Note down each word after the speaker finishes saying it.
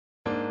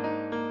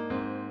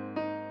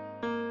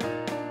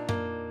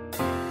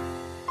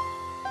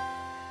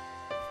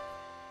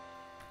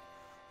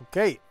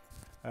Okay,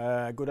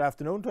 good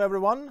afternoon to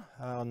everyone,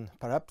 and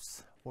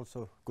perhaps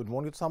also good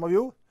morning to some of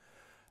you.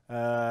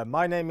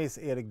 My name is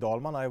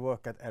Dahlman. I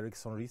work at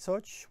Ericsson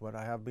Research, where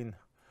I have been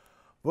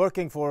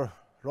working for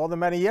rather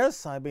many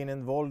years. I've been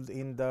involved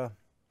in the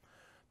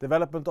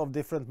development of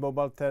different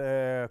mobile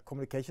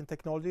communication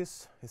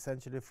technologies,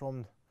 essentially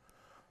from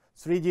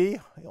 3G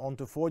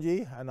onto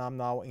 4G, and I'm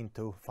now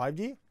into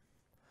 5G.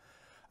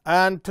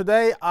 And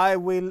today I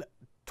will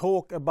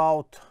talk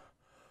about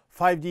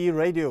 5G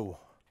radio,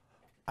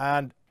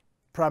 and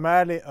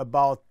primarily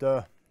about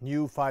the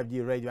new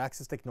 5G radio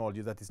access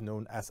technology that is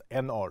known as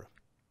NR.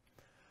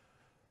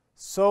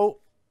 So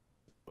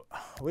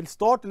we'll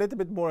start a little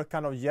bit more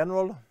kind of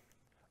general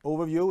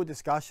overview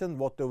discussion.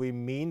 What do we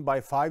mean by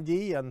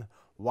 5G and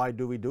why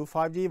do we do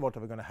 5G? What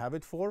are we going to have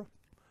it for?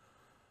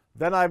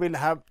 Then I will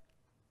have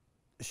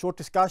a short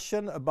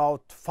discussion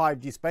about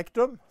 5G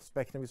spectrum.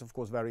 Spectrum is of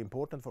course very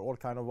important for all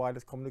kind of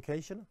wireless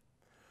communication.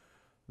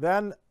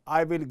 Then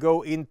I will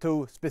go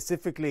into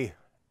specifically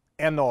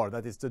NR,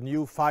 that is the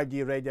new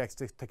 5G radio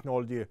access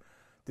technology,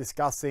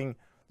 discussing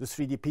the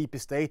 3GPP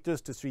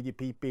status, the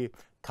 3GPP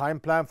time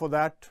plan for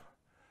that,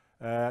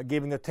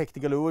 giving a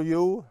technical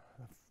overview,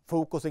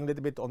 focusing a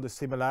little bit on the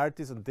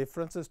similarities and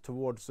differences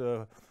towards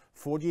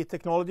 4G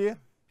technology,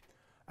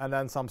 and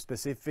then some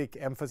specific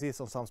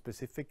emphasis on some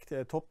specific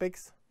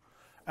topics.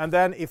 And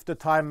then, if the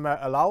time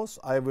allows,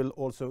 I will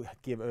also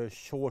give a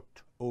short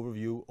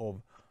overview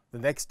of the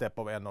next step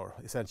of NR,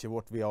 essentially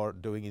what we are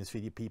doing in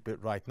 3GPP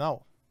right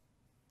now.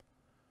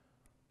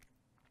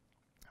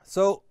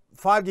 So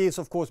 5G is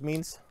of course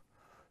means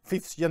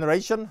fifth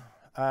generation,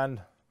 and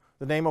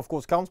the name of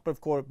course counts, but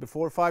of course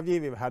before 5G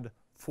we've had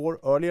 4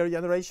 earlier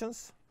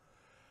generations.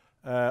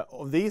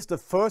 Of these, the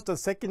first and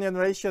second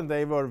generation,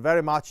 they were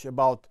very much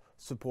about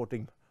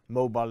supporting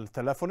mobile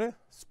telephony,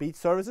 speech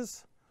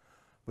services.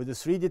 With the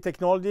 3G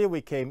technology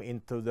we came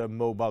into the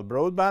mobile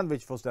broadband,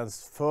 which was then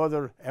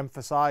further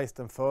emphasized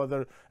and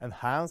further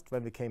enhanced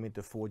when we came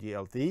into 4G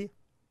LTE.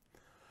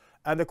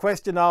 And the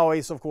question now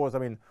is, of course,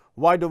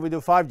 why do we do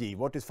 5G?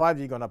 What is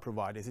 5G going to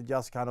provide? Is it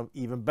just kind of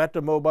even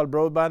better mobile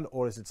broadband,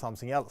 or is it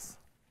something else?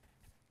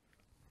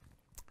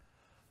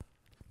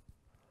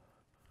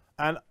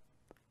 And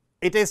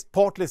it is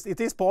partly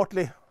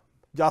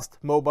just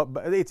mobile.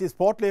 It is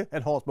partly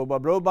enhanced mobile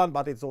broadband,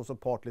 but it's also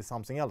partly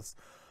something else.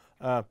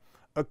 A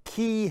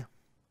key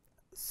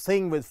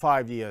thing with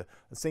 5G,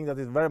 a thing that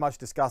is very much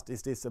discussed,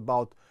 is this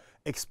about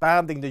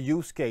expanding the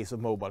use case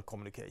of mobile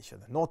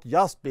communication, not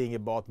just being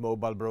about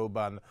mobile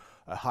broadband,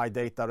 high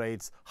data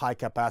rates, high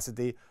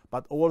capacity,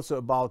 but also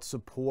about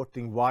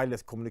supporting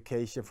wireless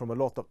communication for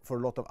a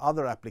lot of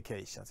other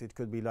applications. It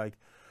could be like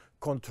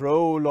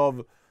control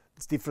of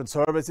different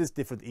services,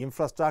 different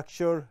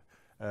infrastructure,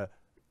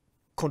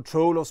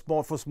 control of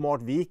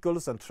smart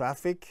vehicles and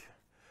traffic,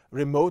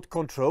 remote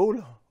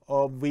control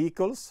of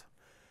vehicles.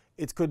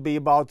 It could be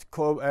about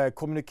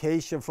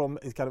communication from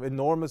a kind of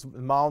enormous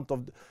amount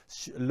of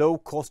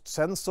low-cost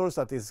sensors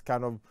that is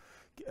kind of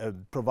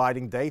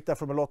providing data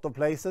from a lot of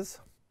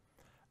places.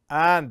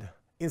 And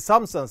in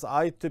some sense,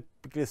 I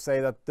typically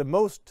say that the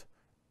most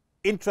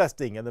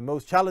interesting and the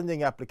most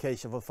challenging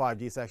application for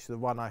 5G is actually the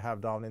one I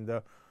have down in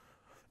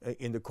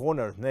the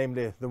corner,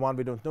 namely the one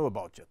we don't know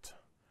about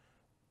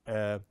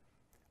yet.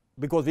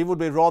 Because we would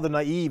be rather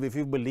naive if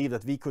we believe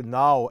that we could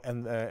now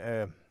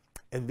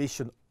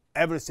envision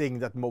everything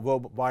that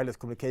wireless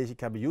communication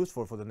can be used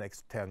for the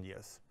next 10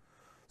 years.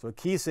 So a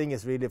key thing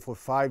is really for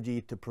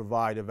 5G to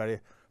provide a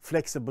very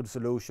flexible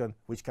solution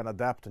which can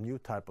adapt to new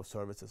type of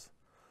services.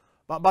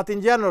 But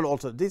in general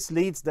also, this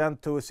leads then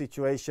to a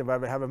situation where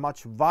we have a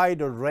much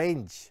wider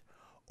range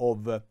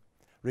of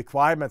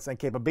requirements and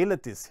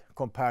capabilities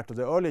compared to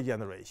the earlier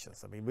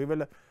generations. We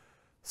will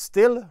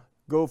still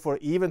go for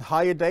even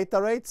higher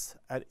data rates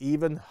and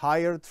even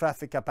higher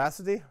traffic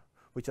capacity,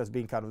 which has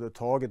been kind of the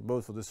target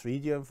both for the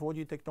 3G and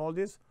 4G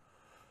technologies.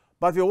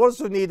 But we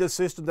also need a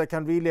system that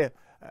can really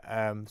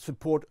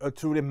support a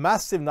truly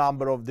massive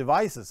number of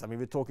devices.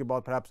 We're talking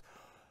about perhaps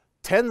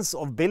tens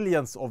of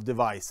billions of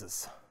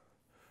devices.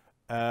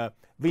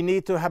 We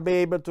need to be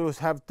able to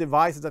have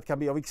devices that can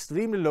be of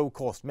extremely low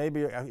cost,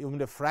 maybe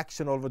even a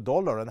fraction of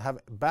 $1, and have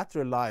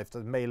battery life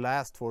that may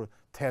last for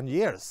 10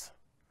 years.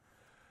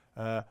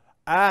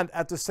 And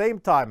at the same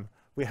time,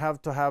 we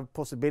have to have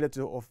possibility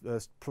of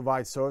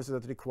provide services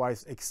that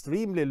requires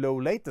extremely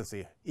low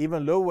latency,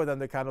 even lower than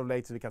the kind of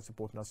latency we can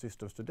support in our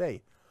systems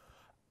today.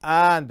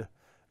 And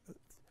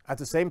at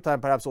the same time,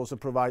 perhaps also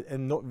provide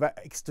an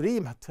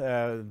extreme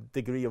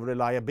degree of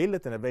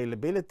reliability and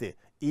availability,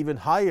 even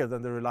higher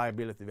than the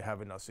reliability we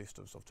have in our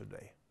systems of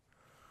today.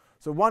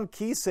 So one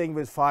key thing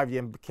with 5G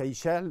and key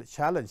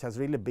challenge has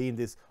really been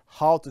this,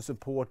 how to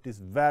support this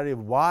very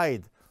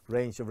wide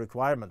range of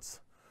requirements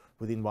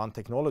within one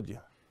technology.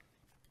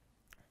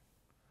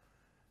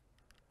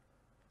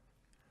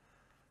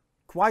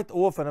 Quite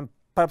often, and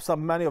perhaps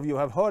many of you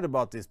have heard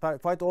about this,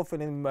 quite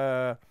often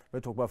when we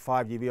talk about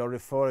 5G, we are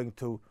referring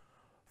to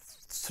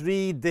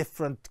 3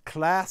 different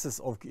classes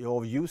of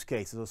use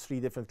cases, or 3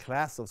 different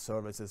classes of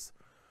services.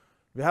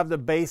 We have the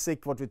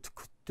basic, what we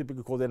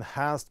typically call the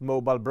enhanced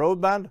mobile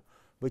broadband,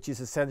 which is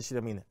essentially,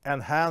 I mean,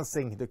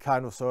 enhancing the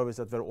kind of service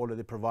that we're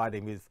already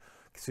providing with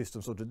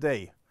systems of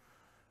today.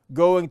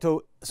 Going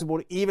to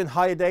support even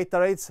higher data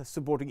rates,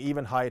 supporting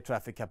even higher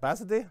traffic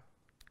capacity.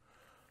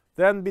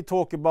 Then we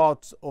talk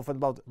often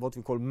about what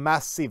we call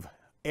massive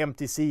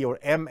MTC or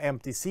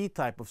MMTC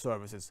type of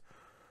services,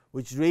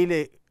 which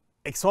really,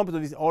 examples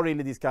of these are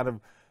really these kind of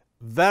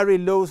very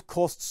low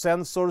cost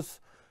sensors,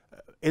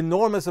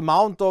 enormous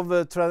amount of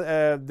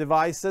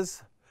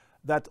devices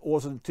that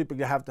also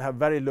typically have to have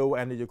very low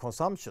energy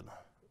consumption.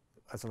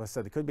 As I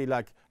said, it could be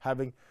like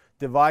having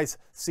device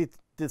sit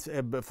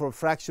for a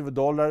fraction of a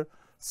dollar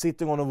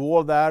sitting on a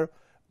wall there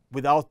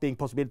without being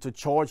possible to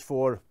charge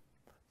for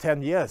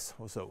 10 years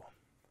or so.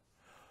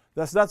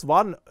 That's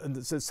one,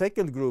 the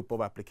second group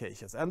of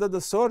applications. And then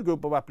the third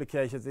group of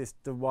applications is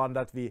the one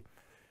that we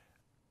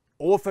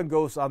often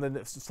goes under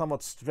the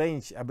somewhat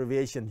strange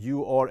abbreviation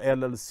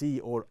URLLC,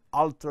 or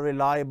ultra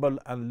reliable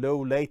and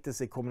low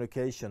latency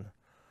communication.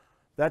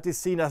 That is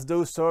seen as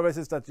those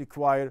services that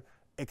require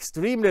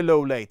extremely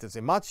low latency,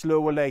 much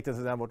lower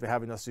latency than what we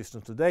have in our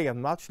system today,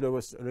 and much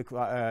lower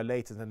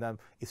latency than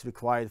is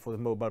required for the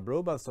mobile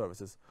broadband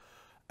services,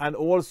 and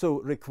also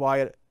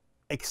require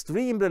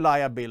extreme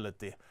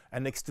reliability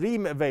and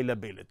extreme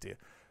availability.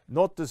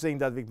 Not to think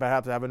that we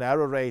perhaps have an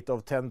error rate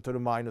of 10 to the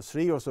minus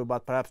 3 or so,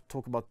 but perhaps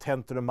talk about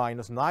 10 to the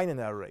minus 9 in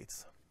error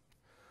rates.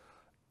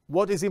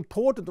 What is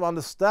important to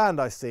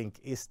understand, I think,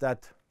 is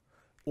that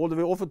although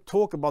we often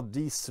talk about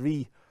these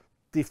three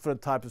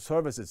different types of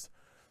services,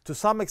 to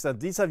some extent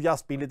these have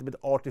just been a little bit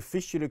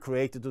artificially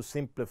created to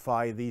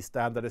simplify the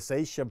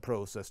standardization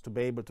process, to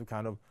be able to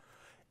kind of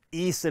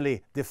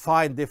easily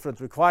define different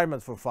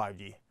requirements for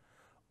 5G.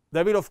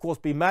 There will of course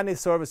be many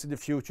services in the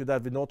future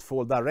that will not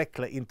fall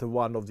directly into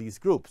one of these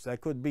groups. There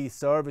could be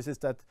services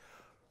that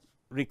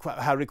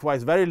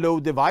requires very low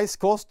device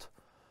cost,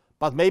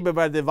 but maybe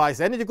where device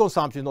energy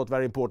consumption is not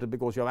very important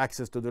because you have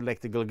access to the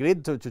electrical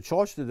grid to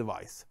charge the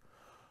device.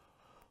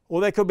 Or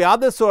there could be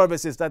other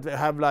services that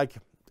have like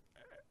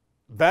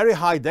very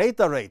high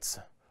data rates,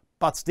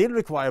 but still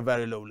require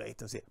very low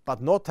latency,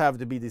 but not have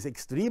to be this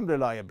extreme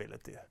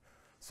reliability.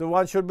 So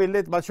one should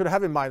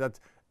have in mind that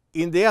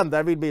in the end,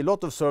 there will be a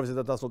lot of services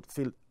that does not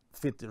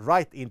fit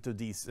right into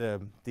these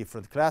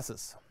different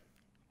classes.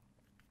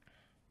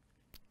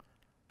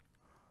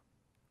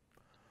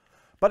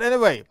 But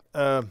anyway,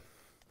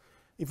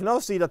 if you now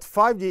see that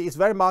 5G is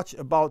very much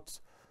about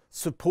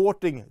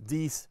supporting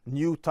these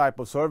new type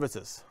of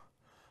services.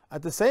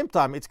 At the same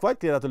time, it's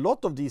quite clear that a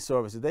lot of these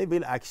services, they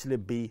will actually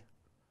be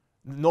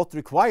not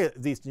require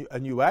a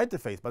new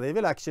interface, but they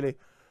will actually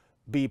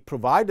be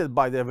provided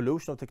by the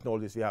evolution of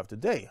technologies we have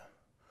today.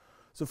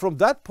 So from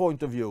that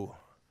point of view,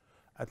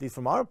 at least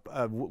from our,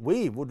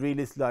 we would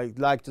really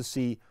like to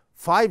see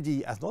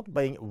 5G as not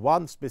being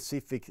one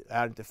specific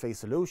air interface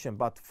solution,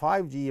 but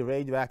 5G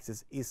radio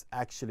access is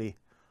actually,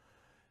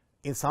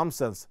 in some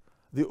sense,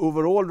 the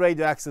overall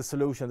radio access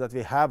solution that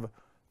we have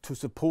to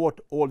support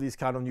all these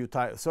kind of new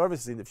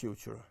services in the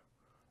future.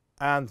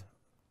 And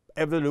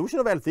evolution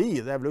of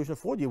LTE, the evolution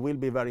of 4G will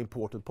be a very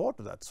important part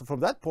of that. So from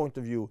that point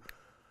of view,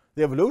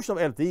 the evolution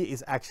of LTE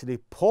is actually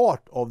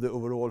part of the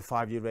overall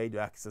 5G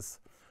radio access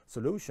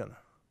solution.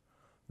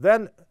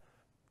 Then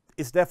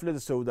it's definitely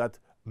so that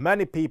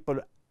many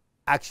people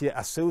actually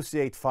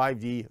associate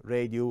 5G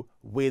radio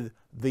with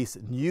this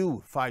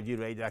new 5G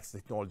radio access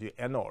technology,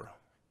 NR.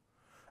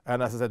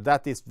 And as I said,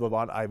 that is the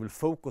one I will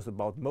focus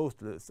about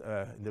most in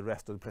the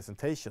rest of the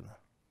presentation.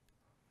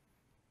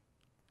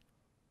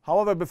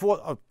 However,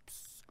 before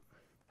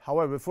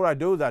I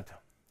do that,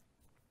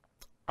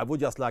 I would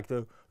just like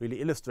to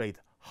really illustrate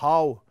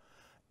how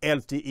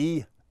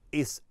LTE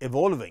is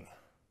evolving.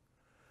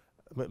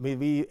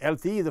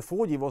 LTE, the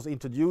 4G, was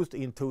introduced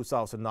in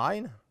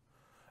 2009,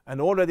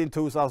 and already in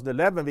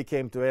 2011 we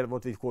came to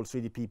what we call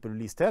 3GPP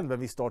Release 10, when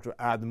we start to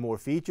add more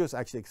features,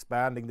 actually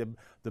expanding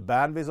the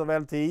bandwidth of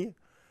LTE.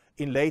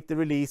 In later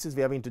releases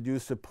we have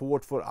introduced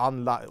support for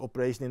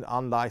operation in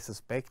unlicensed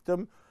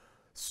spectrum,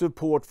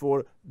 support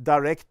for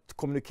direct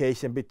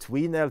communication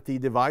between LTE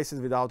devices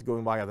without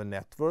going via the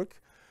network.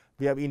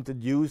 We have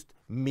introduced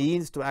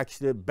means to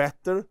actually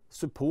better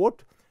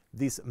support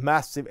these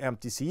massive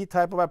MTC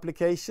type of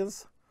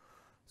applications.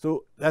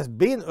 So there's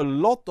been a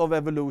lot of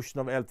evolution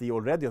of LTE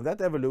already, and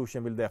that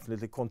evolution will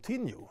definitely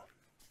continue.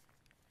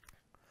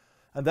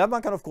 And then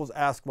one can of course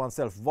ask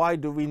oneself, why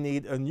do we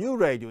need a new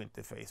radio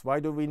interface? Why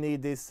do we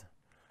need this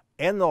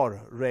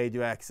NR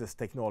radio access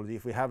technology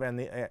if we have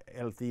any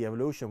LTE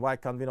evolution? Why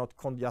can we not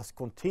just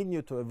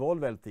continue to evolve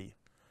LTE?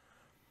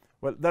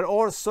 Well, there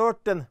are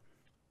certain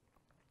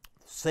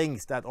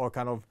things that are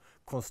kind of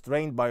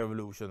constrained by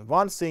evolution.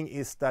 One thing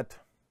is that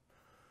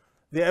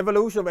the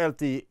evolution of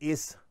LTE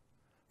is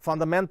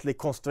fundamentally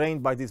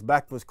constrained by this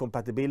backwards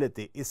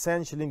compatibility,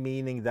 essentially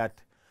meaning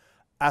that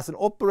as an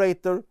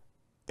operator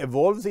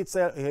evolves his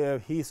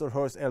or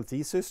her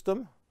LTE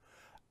system,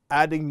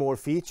 adding more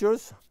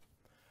features,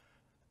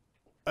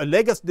 a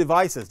legacy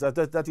devices,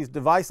 that is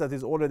device that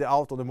is already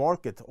out on the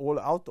market,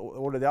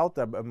 already out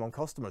there among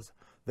customers,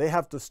 they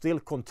have to still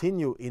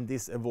continue in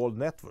this evolved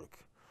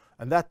network.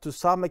 And that to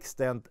some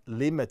extent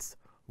limits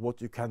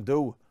what you can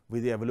do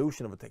with the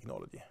evolution of a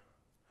technology.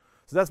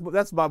 So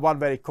that's one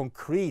very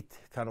concrete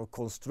kind of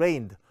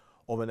constraint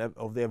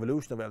of the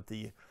evolution of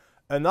LTE.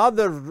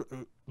 Another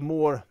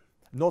more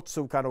not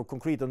so kind of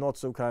concrete or not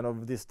so kind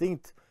of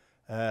distinct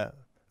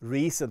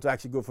reason to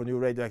actually go for new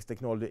radio access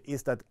technology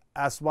is that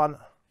as one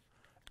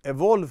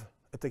evolve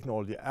a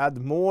technology, add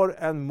more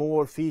and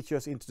more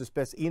features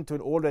into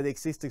an already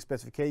existing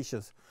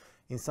specifications,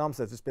 in some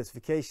sense the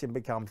specification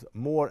becomes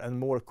more and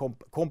more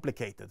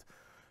complicated.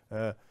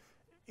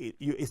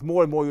 It's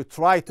more and more you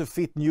try to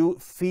fit new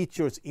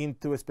features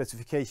into a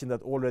specification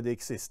that already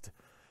exists.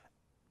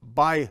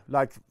 By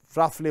like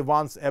roughly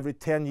once every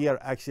 10 years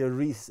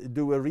actually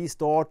do a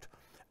restart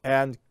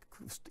and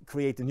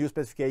create a new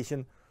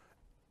specification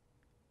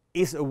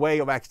is a way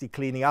of actually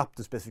cleaning up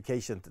the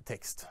specification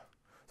text.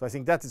 So I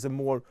think that is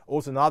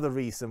also another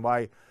reason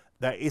why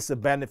there is a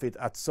benefit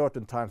at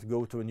certain times to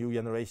go to a new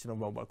generation of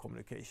mobile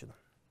communication.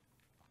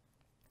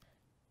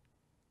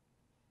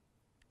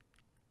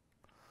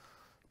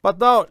 But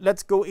now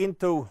let's go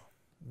into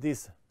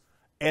this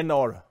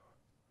NR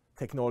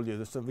technology,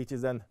 which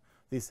is then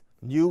this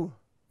new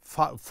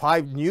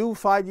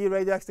 5G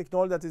radio access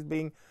technology that is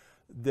being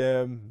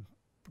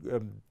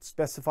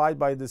specified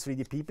by the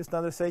 3GPP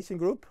standardization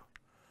group.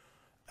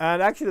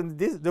 And actually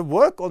the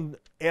work on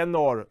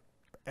NR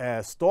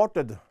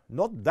started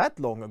not that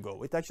long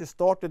ago. It actually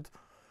started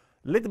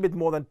a little bit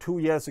more than 2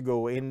 years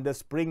ago in the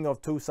spring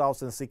of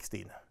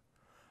 2016.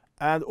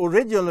 And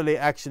originally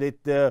actually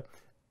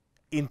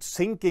in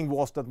thinking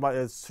was that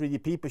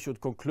 3GPP should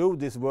conclude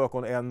this work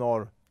on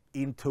NR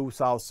in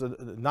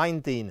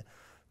 2019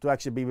 to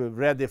actually be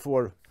ready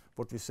for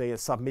what we say a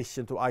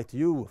submission to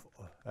ITU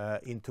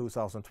in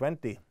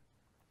 2020.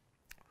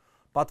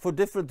 But for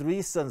different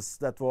reasons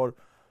that were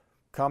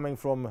coming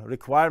from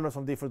requirements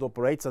from different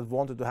operators that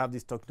wanted to have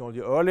this technology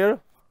earlier,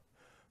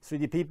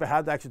 3GPP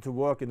had actually to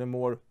work in a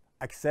more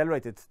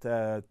accelerated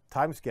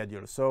time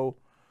schedule. So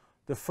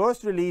the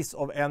first release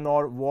of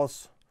NR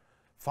was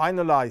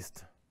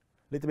finalized, a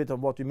little bit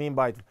of what you mean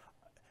by it,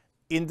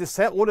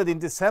 already in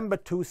December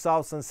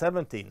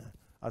 2017.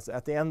 As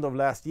at the end of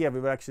last year, we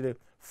were actually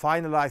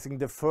finalizing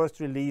the first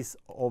release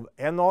of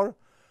NR,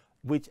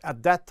 which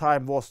at that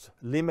time was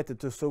limited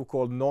to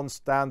so-called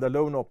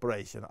non-standalone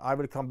operation. I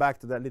will come back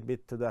to that a little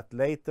bit to that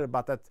later,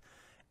 but that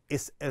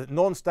is a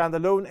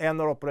non-standalone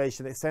NR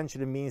operation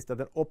essentially means that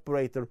an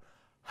operator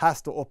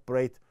has to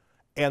operate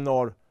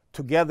NR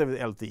together with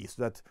LTE,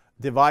 so that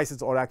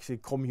devices are actually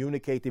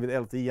communicating with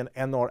LTE and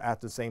NR at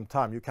the same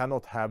time. You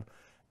cannot have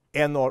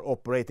NR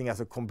operating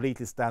as a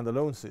completely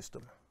standalone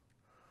system.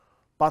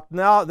 But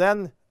now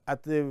then,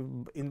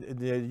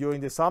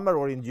 during the summer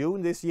or in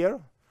June this year,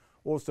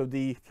 also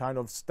the kind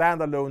of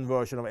standalone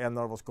version of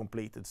NR was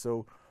completed.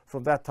 So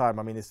from that time,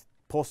 I mean, it's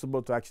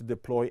possible to actually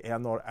deploy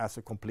NR as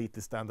a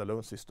completely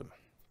standalone system.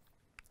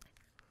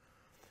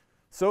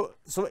 So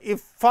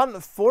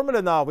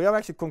formally now, we have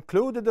actually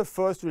concluded the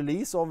first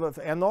release of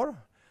NR.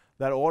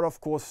 There are, of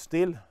course,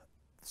 still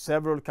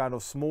several kind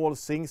of small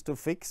things to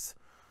fix.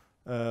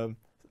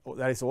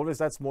 There is always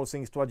that small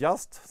things to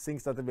adjust,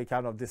 things that we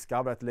kind of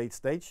discover at late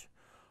stage.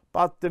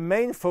 But the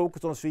main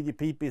focus on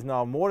 3GPP is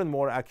now more and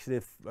more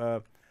actually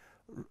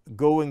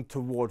going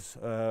towards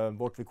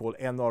what we call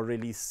NR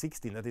release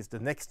 16, that is the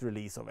next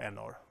release of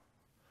NR.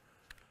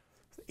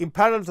 In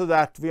parallel to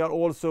that, we are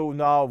also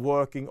now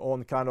working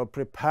on kind of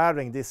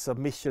preparing this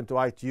submission to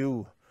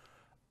ITU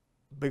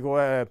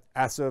because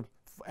as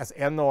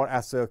NR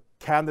as a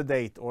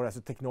candidate or as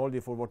a technology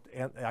for what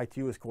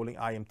ITU is calling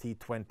IMT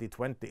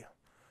 2020,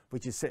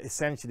 which is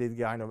essentially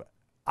the kind of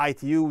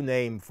ITU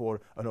name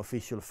for an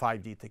official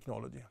 5G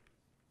technology.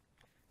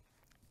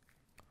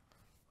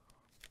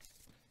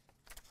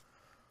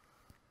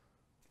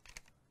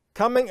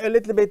 Coming a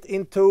little bit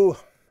into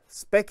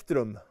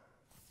spectrum.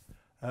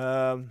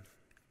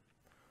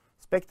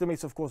 Spectrum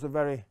is of course a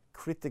very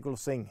critical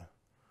thing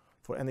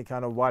for any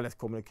kind of wireless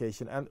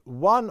communication, and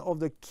one of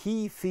the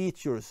key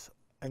features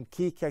and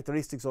key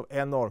characteristics of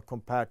NR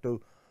compared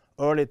to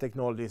early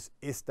technologies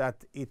is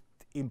that it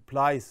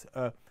implies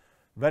a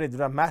very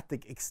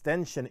dramatic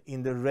extension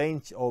in the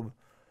range of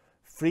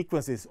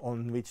frequencies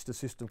on which the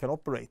system can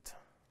operate.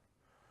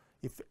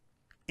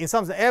 In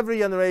some sense, every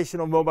generation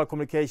of mobile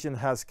communication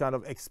has kind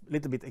of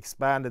little bit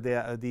expanded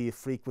the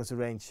frequency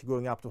range,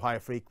 going up to higher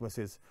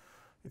frequencies.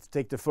 If you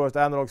take the first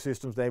analog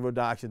systems, they were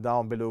actually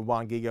down below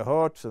 1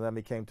 gigahertz, and then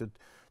we came to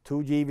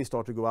 2G, we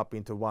started to go up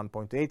into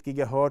 1.8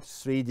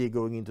 gigahertz, 3G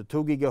going into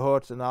 2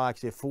 gigahertz, and now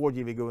actually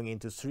 4G we're going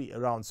into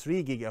around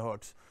 3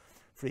 gigahertz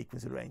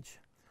frequency range.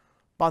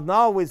 But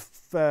now with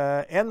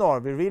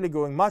NR, we're really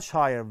going much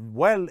higher,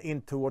 well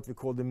into what we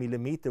call the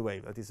millimeter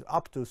wave, that is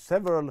up to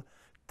several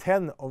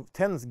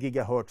tens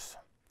gigahertz,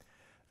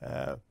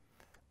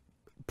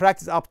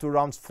 practice up to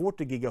around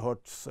 40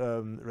 gigahertz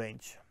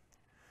range.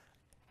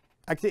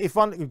 Actually, if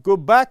one go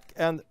back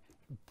a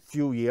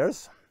few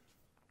years,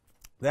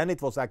 then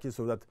it was actually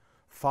so that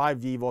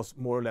 5G was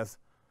more or less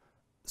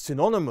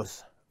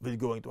synonymous with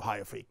going to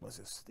higher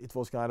frequencies. It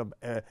was kind of,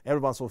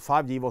 everyone thought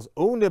 5G was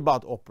only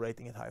about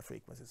operating at higher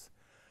frequencies.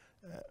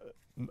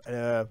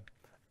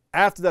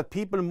 After that,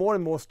 people more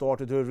and more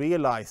started to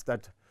realize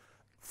that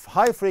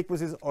high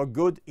frequencies are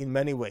good in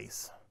many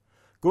ways.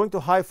 Going to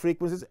high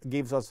frequencies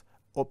gives us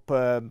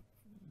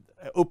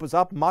opens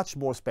up much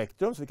more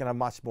spectrum, so we can have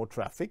much more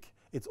traffic.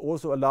 It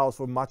also allows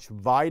for much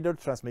wider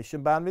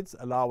transmission bandwidths,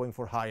 allowing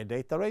for higher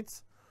data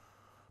rates.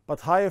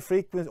 But higher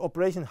frequency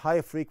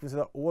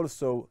are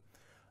also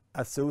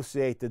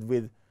associated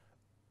with,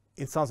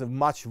 in some sense,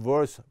 much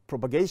worse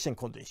propagation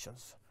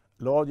conditions.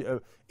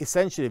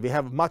 Essentially, we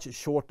have much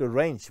shorter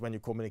range when you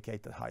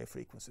communicate at higher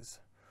frequencies.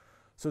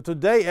 So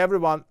today,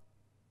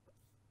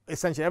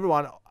 essentially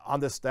everyone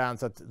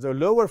understands that the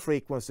lower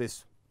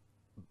frequencies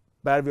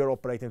where we are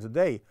operating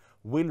today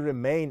will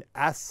remain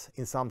as,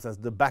 in some sense,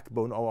 the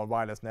backbone of our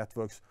wireless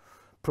networks,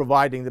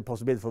 providing the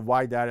possibility for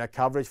wide area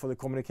coverage for the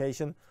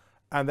communication.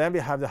 And then we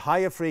have the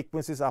higher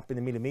frequencies up in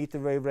the millimeter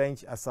wave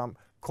range as some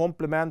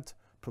complement,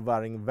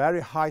 providing very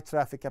high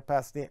traffic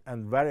capacity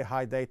and very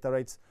high data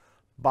rates,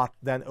 but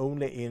then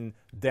only in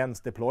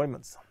dense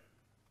deployments.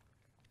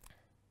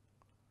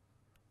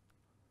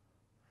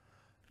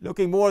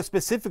 Looking more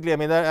specifically, I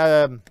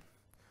mean,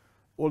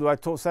 although I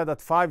said that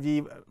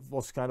 5G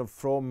was kind of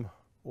from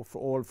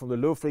the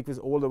low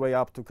frequency all the way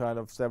up to kind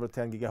of several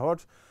 10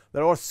 gigahertz,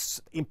 there are,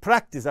 in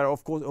practice, there are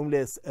of course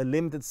only a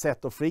limited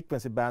set of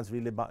frequency bands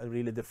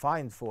really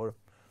defined for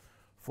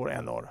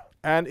NR.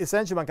 And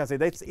essentially one can say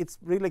that it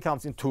really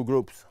comes in two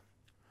groups.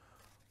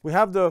 We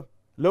have the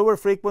lower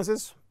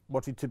frequencies,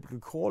 what we typically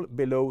call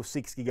below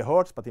 6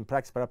 gigahertz, but in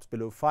practice perhaps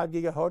below 5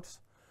 gigahertz,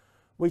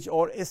 which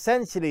are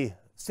essentially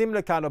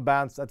similar kind of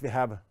bands that we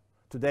have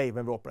today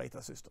when we operate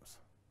our systems.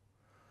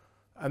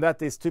 And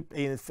that is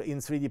in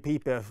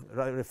 3GPP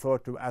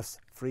referred to as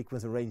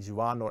frequency range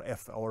 1 or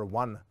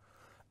FR1.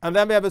 And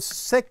then we have a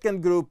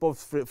second group of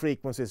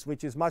frequencies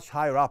which is much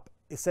higher up,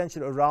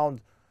 essentially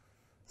around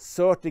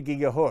 30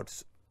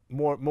 gigahertz,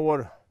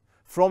 more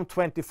from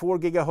 24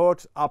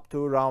 gigahertz up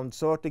to around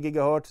 30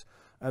 gigahertz,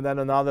 and then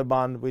another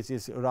band which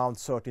is around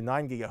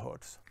 39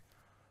 gigahertz.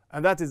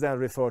 And that is then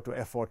referred to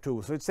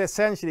FR2. So it's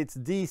essentially, it's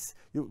these,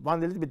 one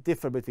a little bit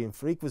different between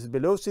frequencies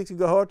below 6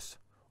 gigahertz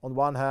on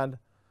one hand,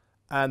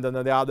 and then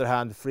on the other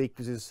hand,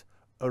 frequencies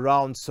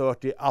around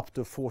 30 up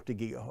to 40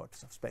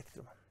 gigahertz of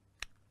spectrum.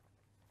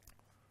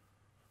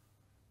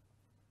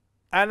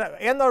 And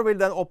NR will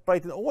then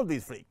operate in all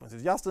these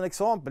frequencies. Just an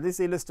example, this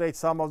illustrates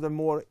some of the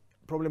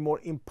probably more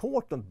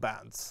important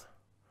bands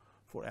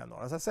for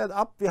NR. As I said,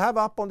 we have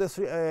up on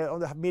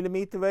the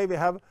millimeter wave, we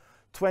have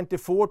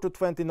 24 to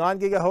 29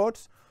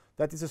 gigahertz.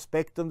 That is a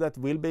spectrum that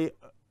will be a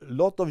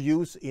lot of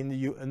use in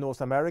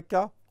North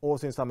America,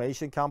 also in some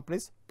Asian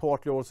companies,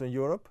 partly also in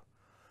Europe.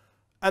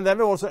 And then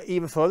we also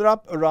even further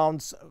up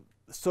around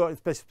more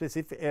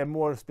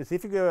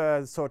specific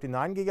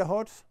 39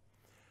 gigahertz,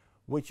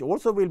 which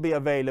also will be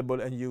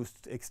available and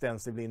used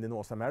extensively in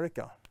North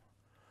America.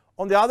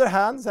 On the other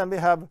hand, then we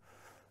have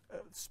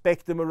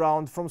spectrum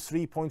around from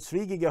 3.3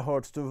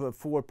 gigahertz to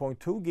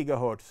 4.2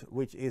 gigahertz,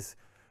 which is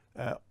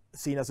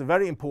seen as a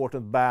very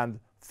important band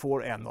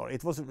for NR.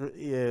 It was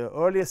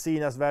earlier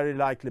seen as very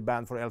likely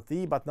band for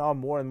LTE, but now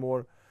more and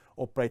more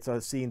operators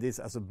are seeing this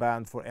as a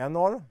band for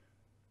NR.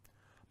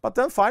 But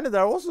then finally,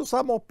 there are also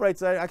some operators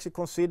that are actually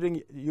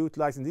considering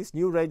utilizing this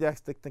new radio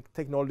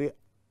technology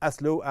as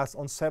low as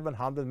on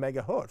 700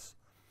 megahertz.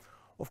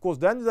 Of course,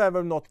 then they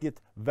will not get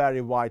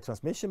very wide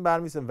transmission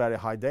bandwidth and very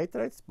high data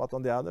rates, but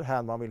on the other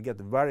hand, one will get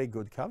very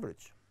good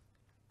coverage.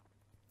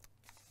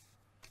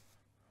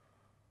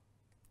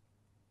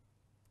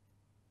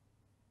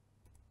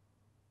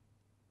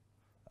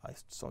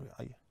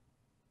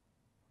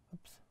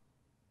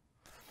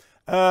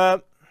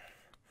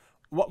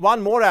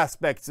 One more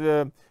aspect,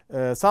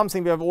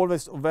 something we have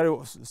always very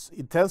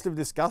intensively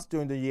discussed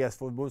during the years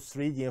for both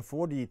 3G and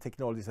 4G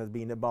technologies has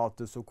been about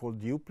the so-called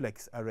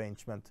duplex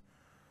arrangement.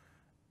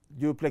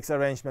 Duplex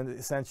arrangement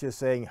essentially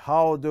saying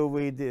how do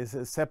we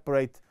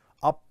separate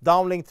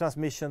downlink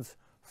transmissions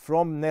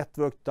from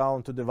network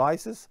down to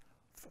devices?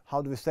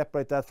 How do we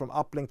separate that from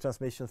uplink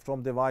transmissions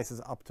from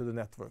devices up to the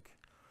network?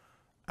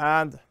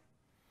 And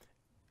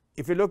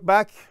if you look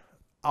back,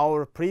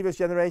 our previous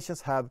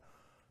generations have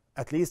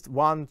at least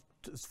one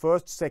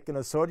first, second,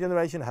 and third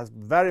generation has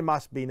very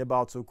much been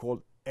about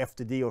so-called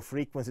FDD or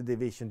frequency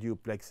division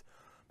duplex,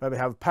 where we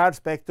have paired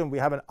spectrum, we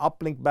have an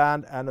uplink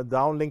band and a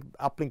downlink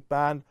uplink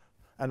band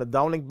and a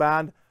downlink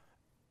band,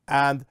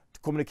 and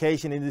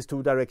communication in these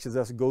two directions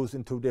just goes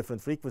in two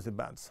different frequency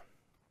bands.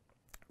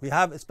 We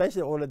have,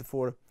 especially already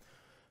for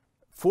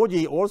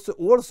 4G,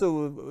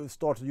 also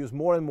start to use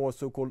more and more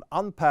so-called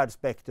unpaired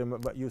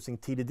spectrum using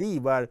TDD,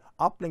 where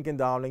uplink and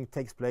downlink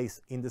takes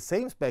place in the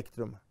same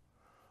spectrum,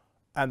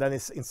 and then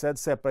it's instead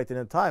separated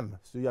in time.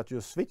 So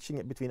you're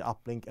switching between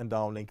uplink and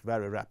downlink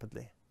very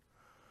rapidly.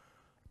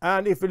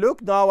 And if we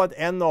look now at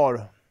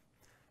NR,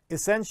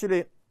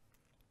 essentially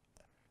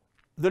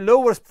the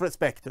lower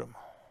spectrum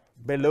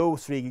below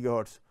 3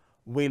 gigahertz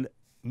will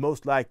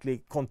most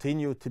likely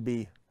continue to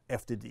be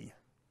FDD,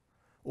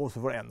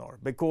 also for NR,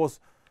 because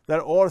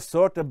there are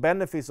certain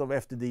benefits of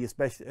FDD,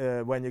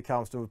 especially when it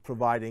comes to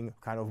providing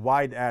kind of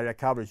wide area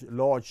coverage,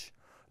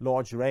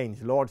 large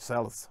range, large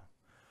cells.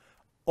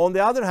 On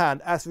the other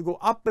hand, as we go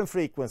up in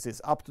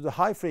frequencies, up to the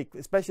high frequency,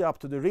 especially up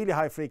to the really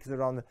high frequency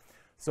around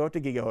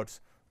 30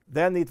 gigahertz,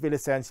 then it will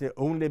essentially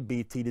only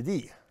be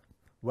TDD,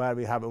 where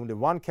we have only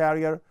one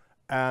carrier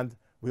and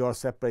we are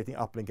separating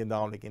uplink and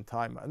downlink in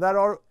time. And there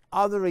are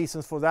other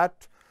reasons for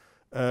that.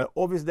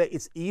 Obviously,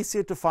 it's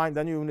easier to find,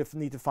 then you only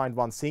need to find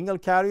one single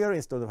carrier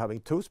instead of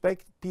having two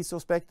pieces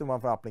of spectrum,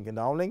 one for uplink and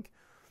downlink.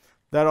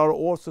 There are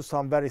also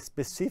some very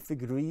specific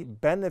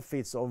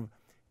benefits of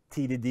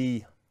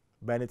TDD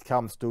when it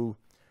comes to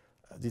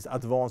this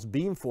advanced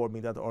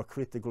beamforming that are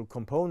critical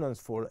components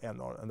for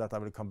NR, and that I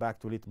will come back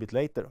to a little bit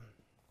later.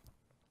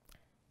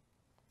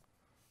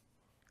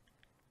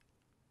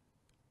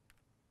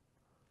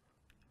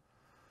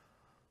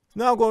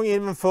 Now going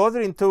even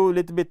further into a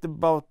little bit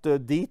about the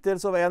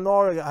details of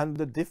NR and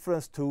the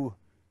difference to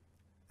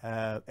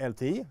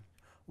LTE.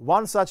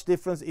 One such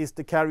difference is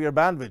the carrier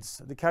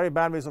bandwidths. The carrier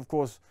bandwidths, of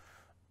course,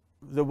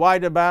 the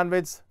wider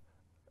bandwidths,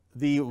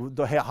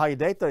 the higher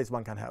data rates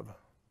one can have.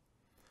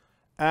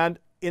 And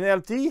in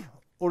LTE,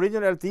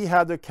 original LTE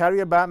had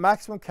the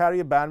maximum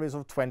carrier bandwidth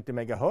of 20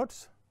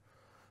 megahertz.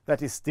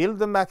 That is still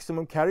the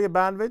maximum carrier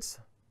bandwidth,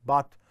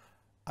 but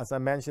as I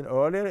mentioned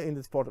earlier in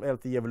this part of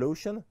LTE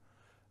evolution,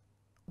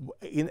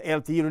 in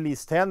LTE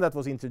release 10 that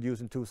was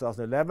introduced in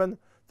 2011,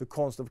 the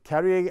concept of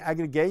carrier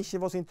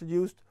aggregation was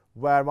introduced,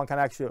 where one can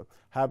actually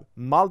have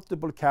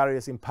multiple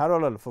carriers in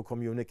parallel for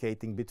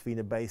communicating between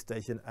a base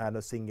station and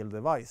a single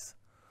device.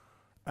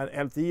 And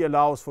LTE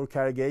allows for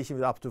carrier aggregation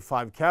with up to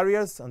 5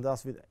 carriers, and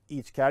thus with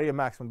each carrier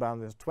maximum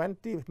bandwidth of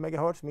 20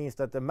 megahertz means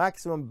that the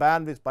maximum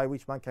bandwidth by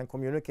which one can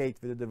communicate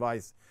with the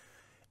device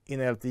in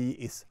LTE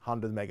is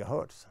 100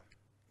 megahertz.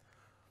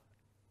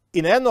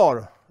 In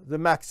NR, the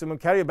maximum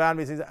carrier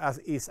bandwidth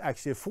is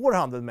actually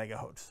 400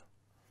 megahertz.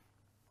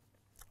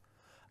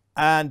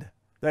 And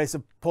there is a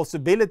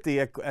possibility,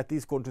 at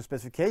least according to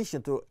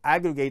specification, to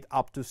aggregate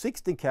up to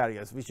 16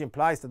 carriers, which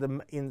implies that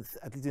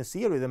at least in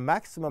theory, the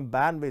maximum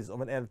bandwidth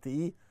of an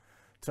LTE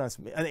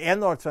an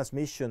NR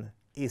transmission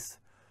is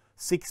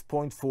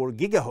 6.4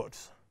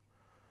 gigahertz.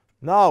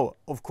 Now,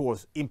 of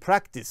course, in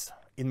practice,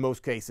 in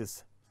most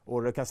cases,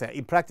 or I can say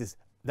in practice,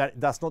 there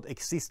does not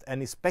exist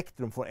any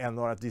spectrum for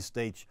NR at this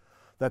stage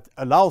that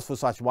allows for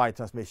such wide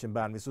transmission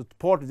bandwidth. So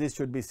part of this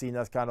should be seen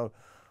as kind of,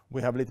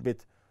 we have a little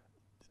bit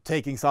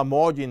taking some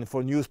margin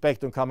for new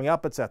spectrum coming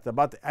up, etc.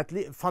 But at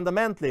least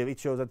fundamentally, it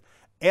shows that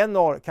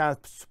NR can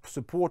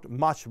support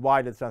much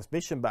wider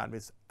transmission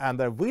bandwidths, and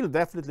there will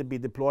definitely be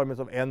deployments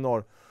of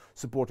NR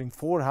supporting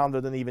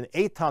 400 and even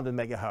 800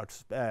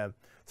 megahertz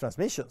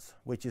transmissions,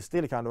 which is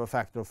still kind of a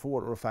factor of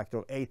 4 or a factor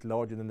of 8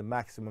 larger than the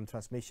maximum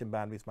transmission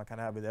bandwidth one can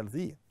have with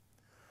LTE.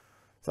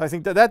 So I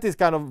think that is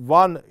kind of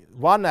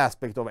one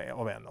aspect of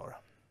NR.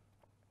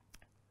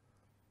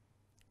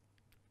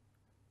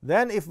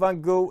 Then if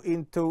one go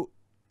into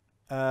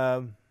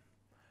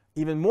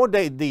even more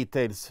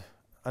details,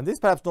 and this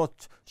perhaps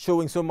not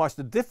showing so much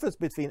the difference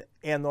between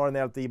NR and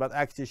LTE, but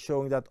actually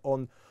showing that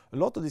on a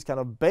lot of these kind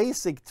of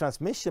basic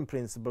transmission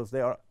principles,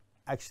 they are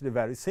actually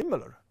very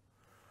similar.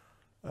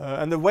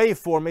 And the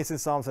waveform is in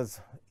some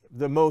sense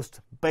the most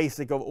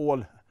basic of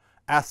all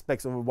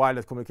aspects of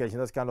wireless communication.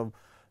 That's kind of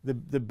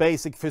the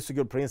basic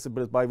physical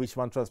principles by which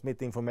one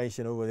transmits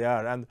information over the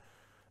air. And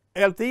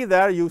LTE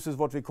there uses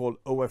what we call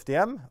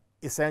OFDM,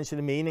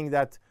 essentially meaning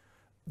that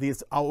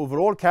this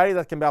overall carrier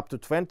that can be up to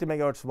 20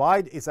 megahertz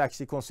wide is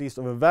actually consists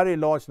of a very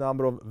large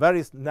number of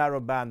very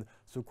narrow band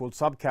so-called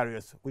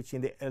subcarriers, which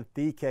in the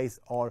LTE case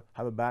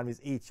have a bandwidth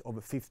each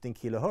of 15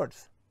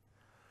 kilohertz.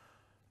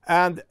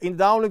 And in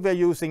downlink we're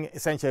using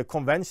essentially a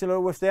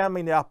conventional OFDM.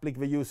 In the uplink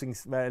we're using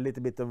a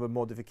little bit of a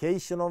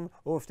modification of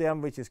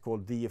OFDM, which is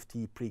called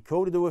DFT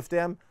pre-coded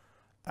OFDM.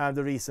 And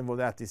the reason for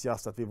that is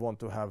just that we want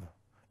to have,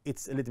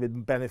 it's a little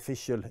bit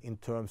beneficial in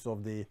terms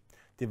of the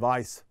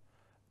device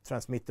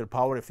transmitter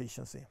power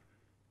efficiency.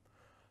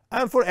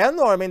 And for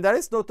NR, I mean, there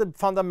is not a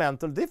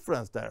fundamental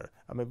difference there.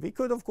 I mean, we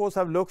could of course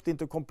have looked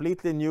into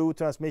completely new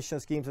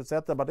transmission schemes,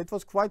 etc., but it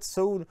was quite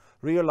soon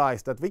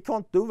realized that we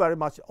can't do very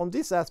much on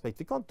this aspect.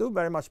 We can't do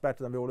very much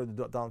better than we already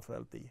done for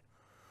LTE.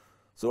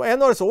 So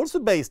NR is also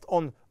based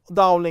on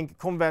downlink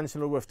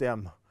conventional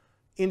OFDM.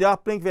 In the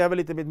uplink, we have a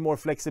little bit more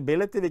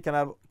flexibility. We can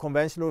have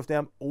conventional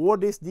OFDM or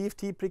this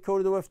DFT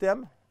pre-coded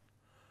OFDM.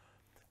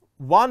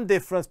 One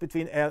difference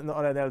between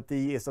NR and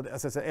LTE is that,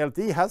 as I said,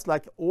 LTE has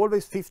like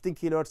always 15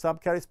 kilohertz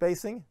subcarrier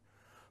spacing.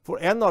 For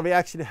NR, we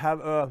actually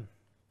have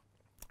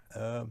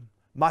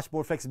much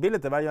more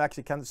flexibility, where you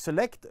actually can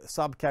select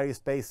subcarrier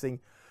spacing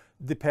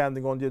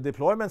depending on your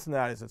deployment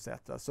scenarios,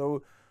 etc.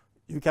 So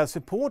you can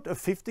support a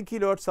 50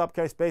 kilohertz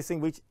subcarrier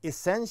spacing, which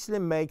essentially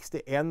makes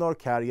the NR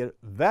carrier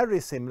very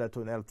similar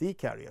to an LTE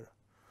carrier.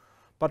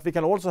 But we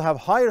can also have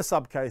higher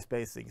subcarrier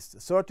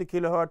spacings, 30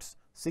 kilohertz,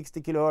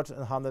 60 kilohertz, and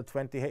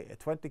 120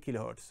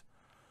 kilohertz.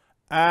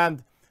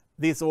 And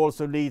this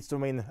also leads to, I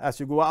mean, as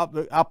you go up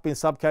in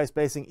subcarrier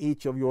spacing,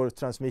 each of your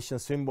transmission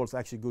symbols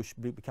actually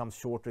becomes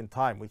shorter in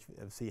time, which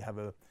we see have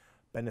a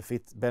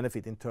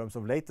benefit in terms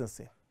of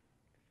latency.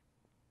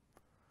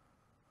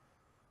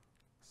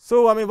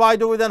 So, I mean, why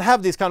do we then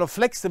have this kind of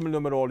flexible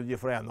numerology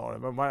for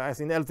NR? As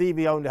in LTE,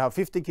 we only have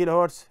 50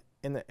 kilohertz.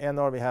 In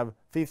NR, we have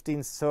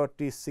 15,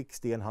 30,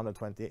 60, and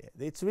 120.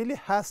 It really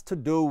has to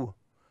do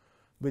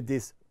with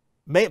this,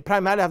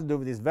 primarily have to do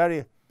with this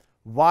very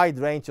wide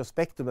range of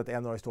spectrum that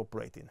NR is to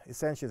operate in.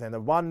 Essentially,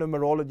 and one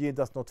numerology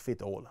does not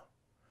fit all.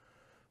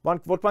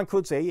 What one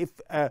could say, if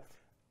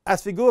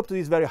as we go up to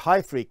this very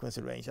high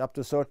frequency range, up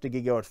to 30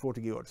 gigahertz,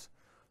 40 gigahertz,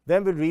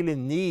 then we really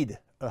need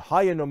a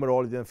higher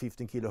numerology than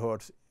 15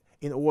 kilohertz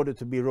in order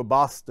to be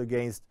robust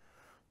against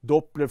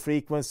Doppler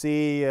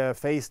frequency,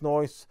 phase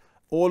noise,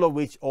 all of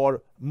which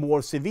are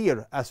more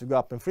severe as we go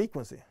up in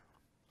frequency.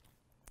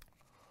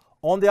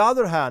 On the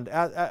other hand,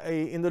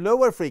 in the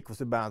lower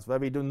frequency bands where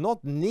we do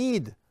not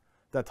need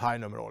that high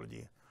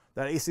numerology,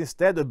 there is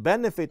instead a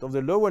benefit of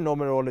the lower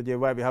numerology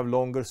where we have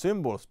longer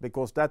symbols,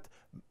 because that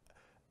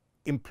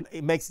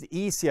it makes it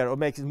easier or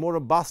makes it more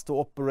robust to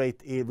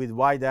operate with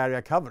wide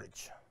area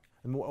coverage,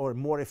 or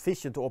more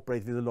efficient to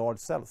operate with the large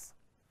cells.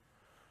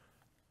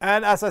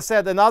 And as I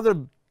said, another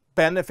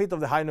benefit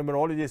of the high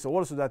numerology is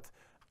also that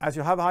as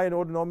you have higher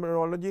order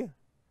numerology,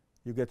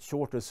 you get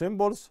shorter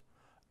symbols,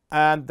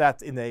 and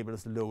that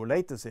enables lower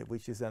latency,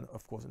 which is then,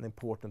 of course, an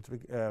important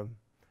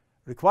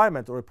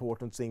requirement or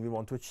important thing we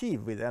want to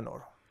achieve with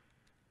NR.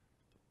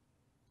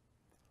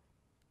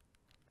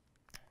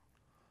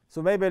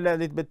 So maybe a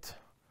little bit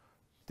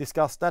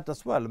discuss that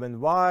as well. I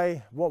mean,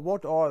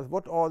 what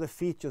are the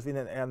features in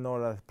an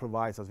NR that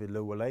provides us with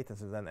lower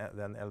latency than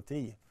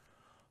LTE?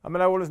 I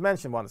mean, I always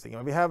mention one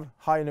thing. We have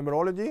high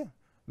numerology,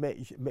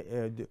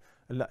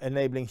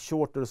 enabling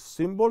shorter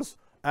symbols,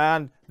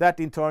 and that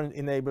in turn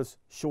enables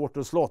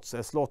shorter slots.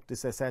 A slot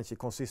is essentially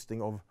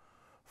consisting of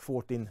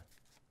 14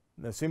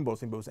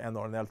 symbols in both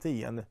NR and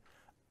LTE. And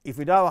if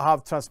we now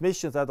have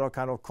transmissions that are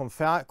kind of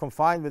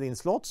confined within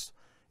slots,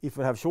 if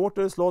we have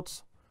shorter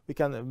slots, we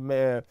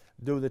can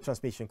do the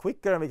transmission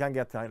quicker and we can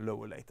get kind of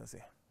lower latency.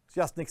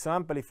 Just an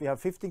example, if we have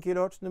 15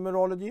 kilohertz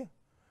numerology,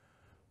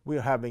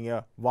 we're having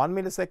a 1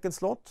 millisecond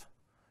slot.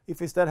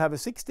 If we instead have a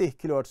 60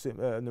 kilohertz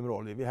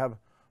numerology, we have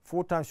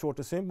 4 times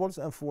shorter symbols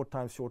and 4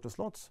 times shorter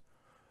slots.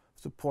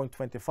 So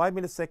 0.25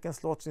 millisecond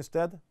slots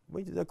instead,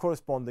 with the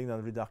corresponding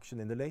reduction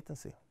in the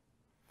latency.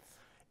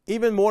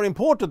 Even more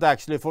important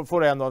actually for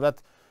NR,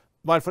 that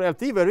while for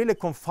LTE we're really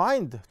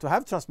confined to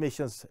have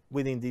transmissions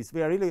within these,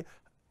 we are really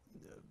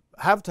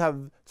have to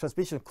have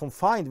transmission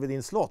confined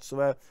within slots.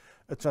 So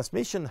a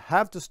transmission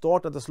have to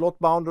start at the slot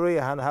boundary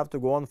and have to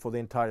go on for the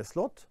entire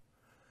slot.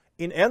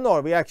 In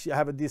NR, we actually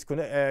have a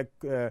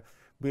disconnect.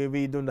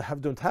 We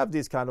don't have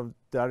this kind of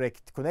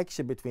direct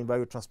connection between where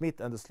you transmit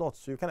and the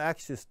slots. So you can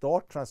actually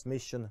start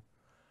transmission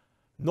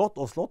not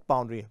on slot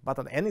boundary, but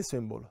on any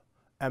symbol,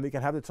 and we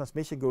can have the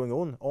transmission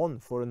going on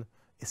for an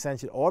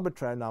essentially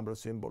arbitrary number of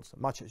symbols,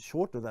 much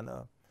shorter than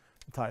an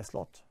entire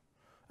slot.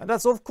 And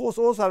that's of course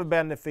also have a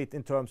benefit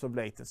in terms of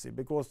latency,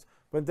 because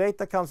when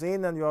data comes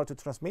in and you are to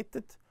transmit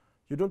it,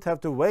 you don't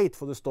have to wait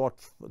for the start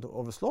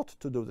of a slot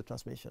to do the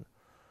transmission.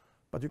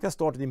 But you can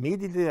start it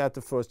immediately at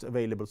the first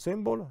available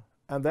symbol,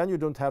 and then you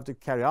don't have to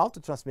carry out the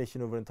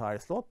transmission over the entire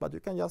slot, but you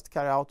can just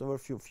carry out over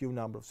a few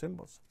number of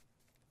symbols.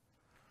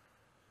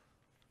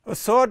 A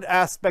third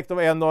aspect of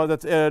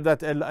NR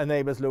that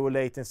enables lower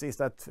latency is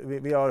that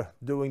we are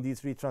doing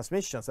these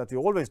retransmissions that we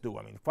always do.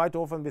 I mean, quite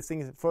often we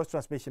think the first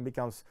transmission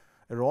becomes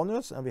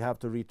erroneous and we have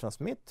to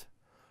retransmit.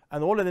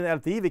 And already in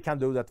LTE we can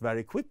do that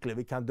very quickly.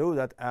 We can do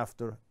that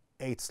after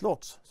 8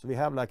 slots. So we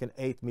have like an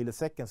 8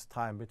 milliseconds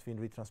time between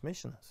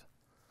retransmissions.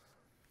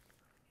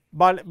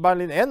 But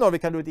in NR we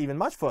can do it even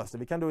much faster.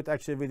 We can do it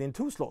actually within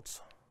 2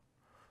 slots.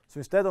 So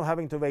instead of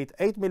having to wait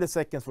 8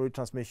 milliseconds for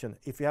retransmission,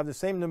 if we have the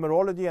same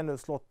numerology and a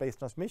slot-based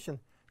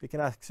transmission, we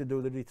can actually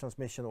do the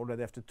retransmission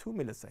already after 2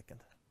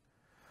 milliseconds.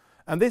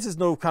 And this is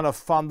no kind of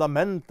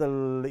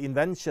fundamental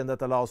invention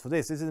that allows for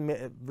this. This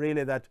is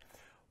really that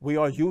we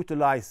are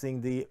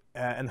utilizing the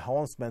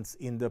enhancements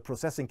in the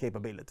processing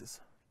capabilities.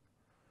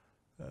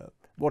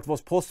 What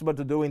was possible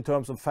to do in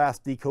terms of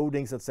fast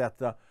decodings,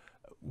 etc.,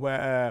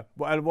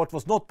 what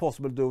was not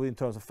possible to do in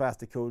terms of fast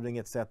decoding,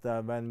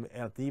 etc., when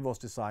LTE was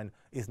designed,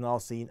 is now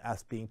seen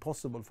as being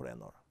possible for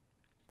NR.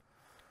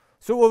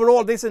 So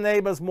overall, this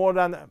enables more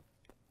than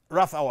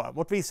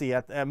what we see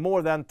at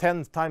more than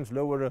 10 times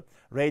lower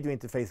radio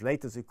interface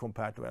latency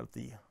compared to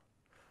LTE.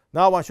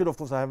 Now one should of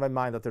course have in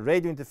mind that the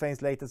radio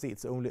interface latency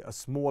is only a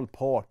small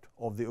part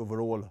of the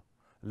overall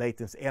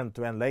latency,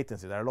 end-to-end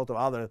latency. There are a lot of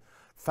other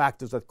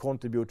factors that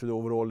contribute to the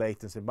overall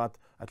latency, but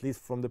at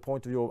least from the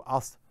point of view of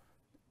us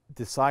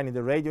designing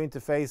the radio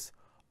interface,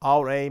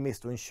 our aim is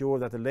to ensure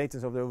that the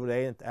latency of the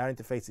over-air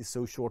interface is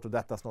so short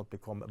that does not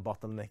become a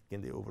bottleneck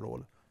in the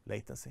overall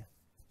latency.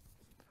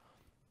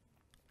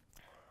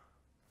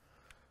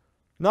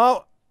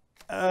 Now,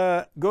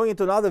 going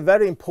into another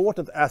very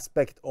important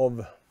aspect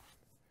of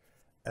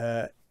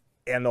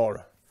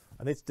NR,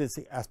 and it's this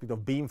aspect of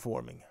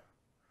beamforming.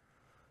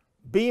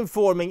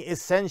 Beamforming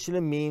essentially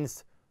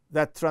means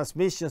that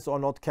transmissions are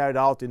not carried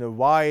out in a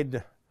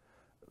wide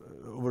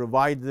over a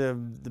wide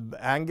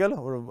angle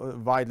or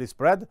widely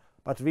spread,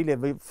 but really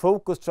we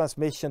focus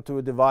transmission to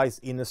a device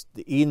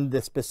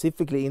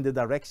specifically in the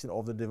direction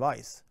of the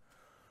device.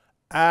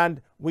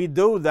 And we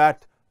do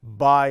that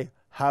by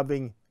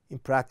having, in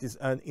practice,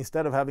 and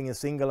instead of having a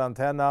single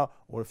antenna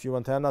or a few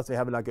antennas, we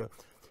have like a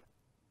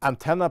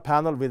antenna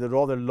panel with a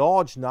rather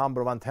large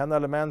number of antenna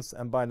elements,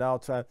 and by now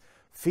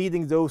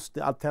feeding those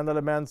antenna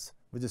elements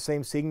with the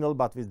same signal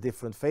but with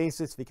different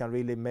phases, we can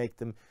really make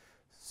them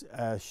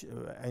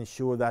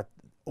ensure that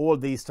all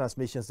these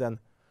transmissions then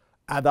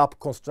add up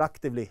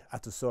constructively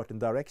at a certain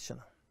direction.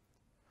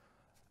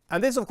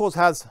 And this of course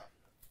has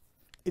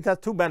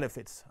two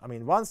benefits. I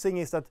mean, one thing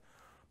is that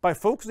by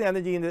focusing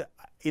energy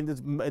in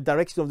the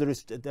direction of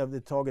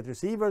the target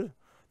receiver,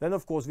 then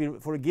of course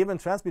for a given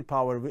transmit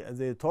power,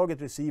 the target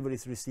receiver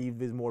is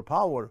received with more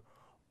power,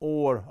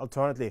 or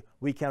alternatively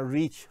we can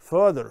reach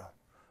further,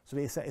 so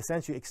we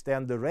essentially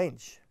extend the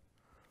range.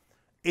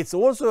 It's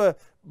also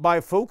by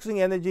focusing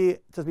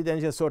transmit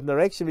energy in a certain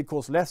direction, we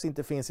cause less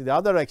interference in the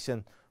other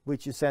direction,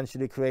 which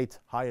essentially create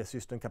higher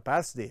system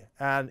capacity,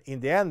 and in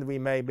the end we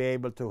may be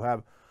able to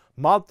have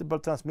multiple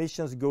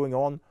transmissions going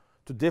on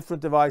to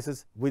different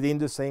devices within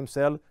the same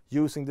cell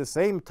using the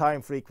same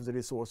time frequency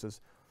resources,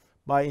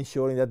 by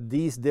ensuring that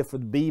these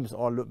different beams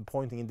are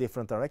pointing in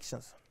different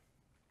directions.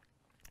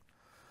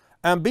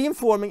 And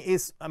beamforming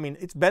is, I mean,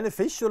 it's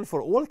beneficial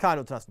for all kind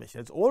of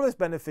transmission. It's always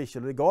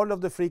beneficial, regardless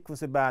of the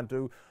frequency band,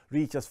 to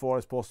reach as far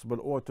as possible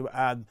or to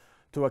add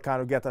to a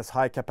kind of get as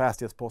high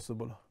capacity as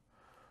possible.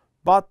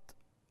 But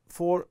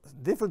for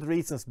different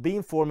reasons,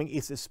 beamforming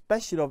is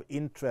especially of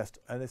interest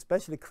and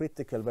especially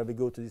critical when we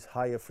go to these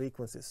higher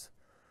frequencies.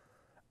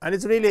 And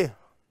it's really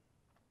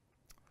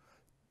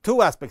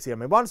two aspects here. I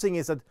mean, one thing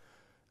is that,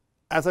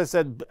 as I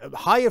said,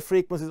 higher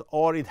frequencies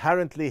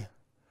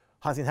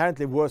has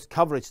inherently worse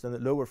coverage than the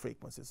lower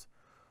frequencies.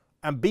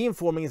 And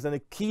beamforming is then a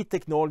key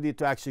technology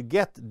to actually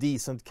get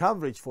decent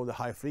coverage for the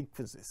high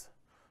frequencies.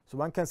 So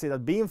one can say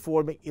that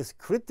beamforming is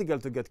critical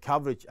to get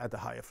coverage at the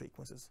higher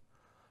frequencies.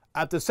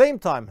 At the same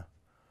time,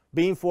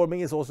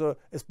 beamforming is also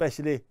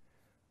especially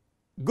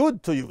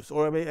good to use,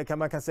 or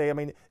one can say, I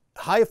mean,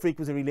 high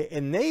frequency really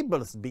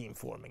enables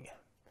beamforming.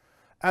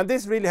 And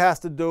this really has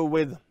to do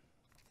with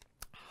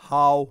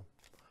how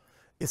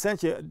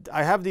essentially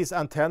I have this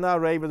antenna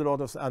array with a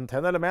lot of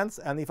antenna elements,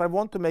 and if I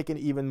want to make an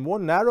even more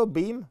narrow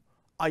beam,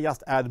 I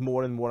just add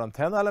more and more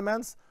antenna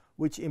elements,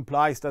 which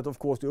implies that of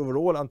course the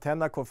overall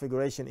antenna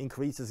configuration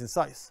increases in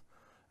size,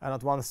 and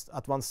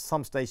at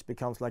some stage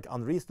becomes like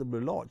unreasonably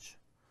large.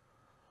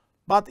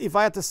 But if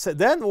I at the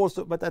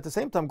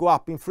same time go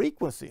up in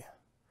frequency,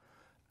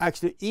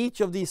 actually each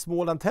of these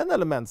small antenna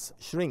elements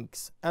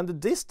shrinks, and the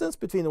distance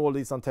between all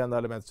these antenna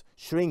elements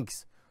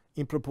shrinks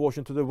in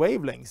proportion to the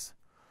wavelengths.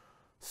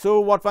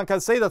 So what one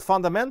can say that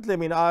fundamentally, I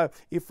mean,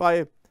 if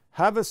I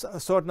have a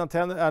certain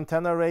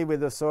antenna array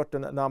with a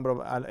certain number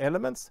of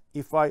elements,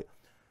 if I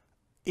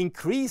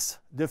increase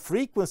the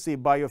frequency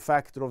by a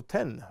factor of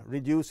 10,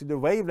 reducing the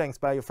wavelengths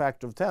by a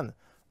factor of 10,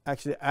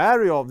 actually the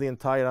area of the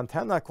entire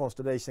antenna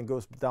constellation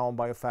goes down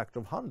by a factor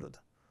of 100.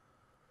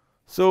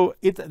 So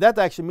that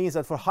actually means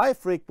that for high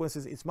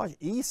frequencies it's much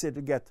easier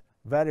to get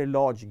very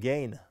large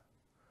gain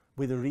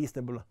with a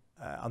reasonable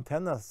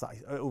antenna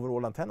size,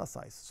 overall antenna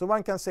size. So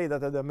one can say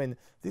that, I mean,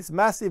 this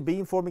massive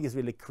beamforming is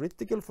really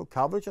critical for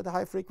coverage at the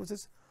high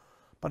frequencies,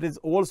 but it's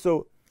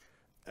also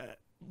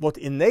what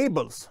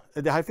enables,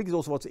 the high frequency is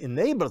also what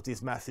enables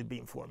this massive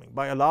beamforming,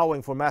 by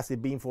allowing for massive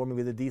beamforming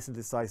with a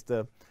decently sized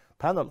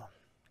panel.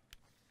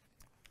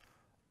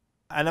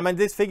 And I mean,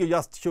 this figure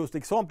just shows the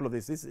example of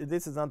this.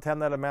 This is an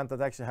antenna element that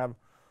actually have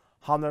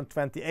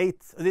 128,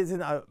 this is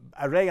an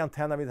array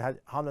antenna with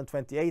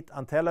 128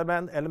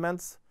 antenna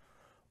elements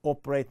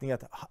operating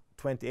at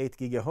 28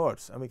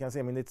 gigahertz, and we can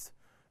say, I mean, it's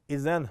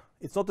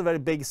not a very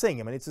big thing.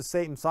 I mean, it's the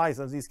same size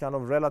as these kind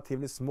of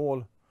relatively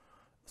small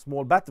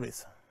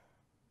batteries.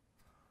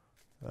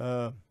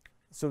 So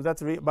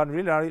that's but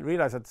really I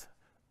realize that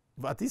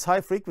at this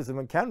high frequency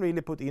one can really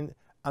put in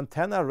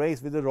antenna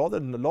arrays with a rather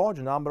large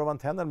number of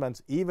antenna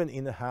elements even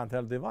in a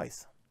handheld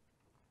device.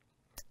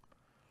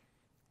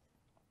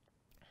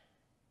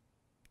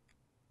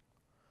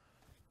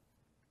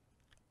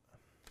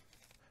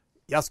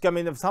 Yes, I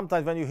mean,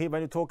 sometimes when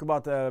you talk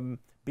about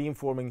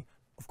beamforming,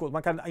 of course,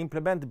 one can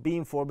implement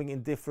beamforming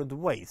in different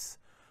ways.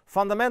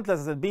 Fundamentally,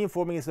 as I said,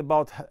 beamforming is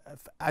about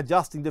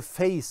adjusting the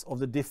phase of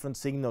the different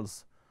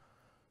signals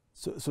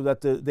so that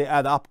they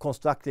add up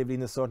constructively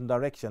in a certain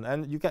direction.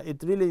 And you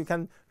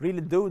can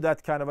really do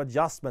that kind of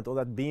adjustment or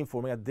that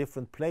beamforming at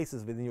different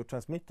places within your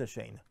transmitter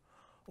chain,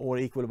 or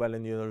equally well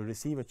in your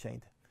receiver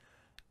chain.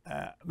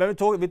 When we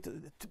talk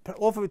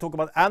often we talk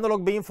about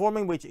analog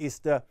beamforming, which is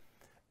the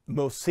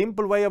most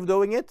simple way of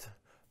doing it.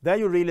 Then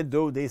you really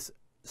do these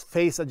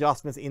phase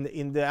adjustments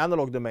in the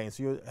analog domain.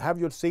 So you have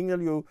your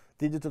signal, your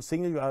digital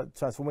signal, you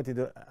transform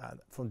it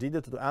from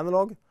digital to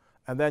analog,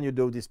 and then you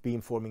do this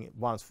beamforming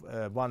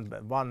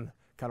one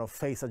kind of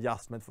phase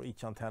adjustment for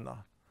each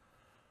antenna.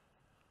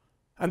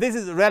 And this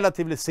is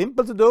relatively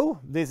simple to do.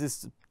 This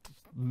is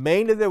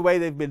mainly the way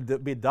they've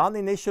been done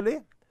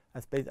initially.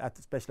 especially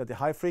at the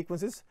high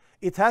frequencies.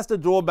 It has the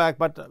drawback,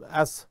 but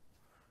as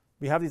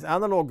we have this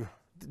analog,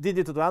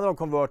 digital to analog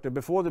converter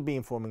before the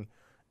beamforming,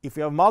 if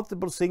we have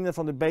multiple signals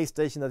from the base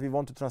station that we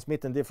want to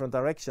transmit in different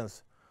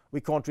directions, we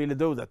can't really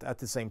do that at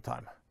the same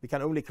time. We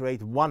can only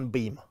create one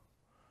beam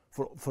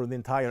for the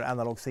entire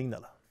analog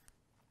signal.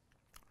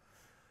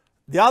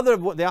 The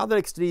other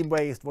extreme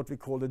way is what we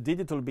call the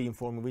digital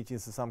beamforming, which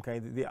is some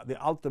kind of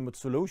the ultimate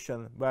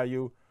solution, where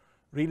you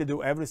really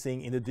do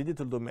everything in the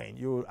digital domain.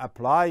 You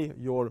apply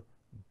your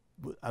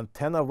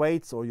antenna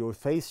weights or your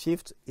phase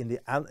shifts in the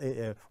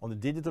on the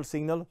digital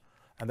signal,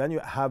 and then you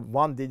have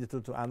one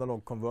digital to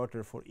analog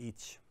converter for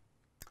each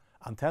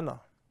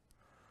antenna.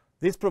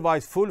 This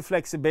provides full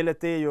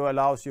flexibility. It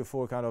allows you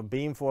for kind of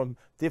beamform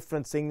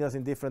different signals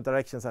in different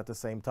directions at the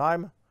same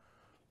time,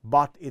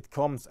 but it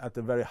comes at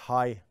a very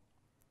high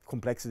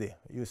complexity.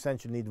 You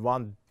essentially need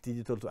one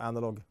digital to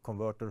analog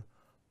converter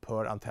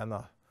per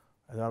antenna.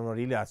 And I don't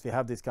realize we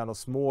have this kind of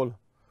small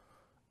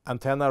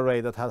antenna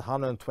array that had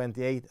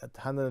 128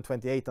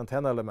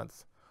 antenna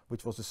elements,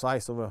 which was the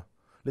size of a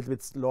little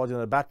bit larger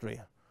than a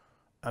battery.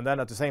 And then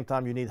at the same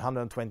time you need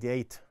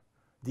 128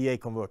 DA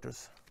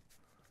converters.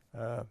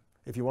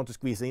 If you want to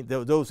squeeze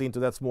those into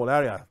that small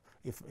area,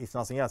 if it's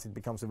nothing else, it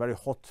becomes a very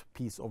hot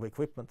piece of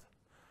equipment.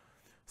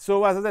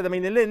 So as I said, I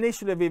mean,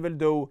 initially we will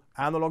do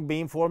analog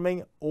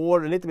beamforming,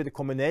 or a little bit of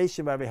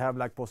combination where we have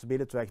like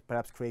possibility to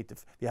perhaps create,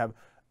 we have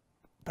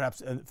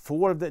perhaps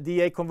 4 of the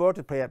DA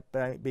converter,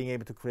 being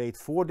able to create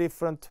 4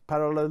 different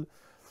parallel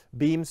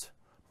beams,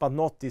 but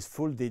not this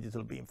full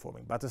digital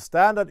beamforming. But the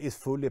standard is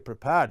fully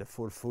prepared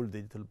for full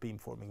digital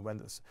beamforming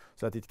windows,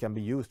 so that it can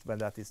be used when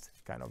that is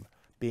kind of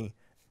being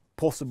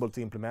possible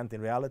to implement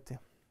in reality.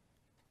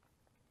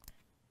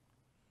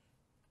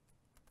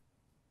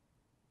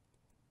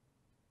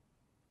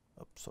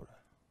 Oops,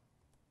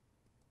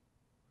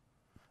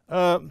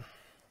 sorry.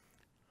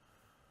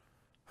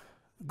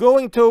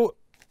 Going to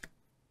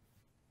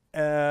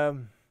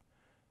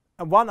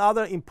one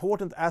other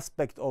important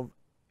aspect of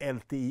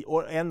LTE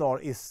or NR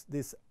is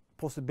this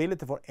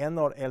possibility for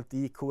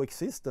NR-LTE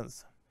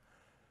coexistence.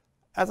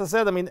 As I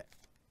said, I mean,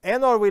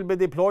 NR will be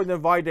deployed in a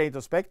wide range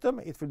of spectrum.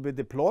 It will be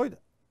deployed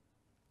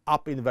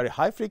up in very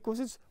high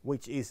frequencies,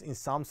 which is in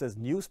some sense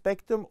new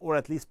spectrum, or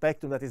at least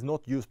spectrum that is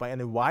not used by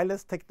any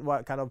wireless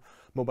kind of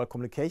mobile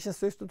communication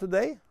system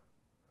today.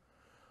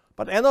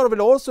 But NR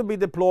will also be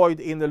deployed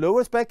in the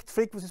lower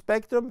frequency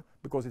spectrum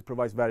because it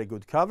provides very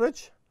good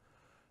coverage.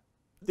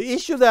 The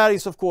issue there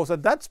is, of course,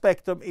 that that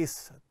spectrum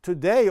is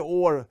today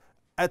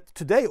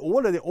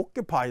already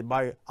occupied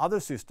by other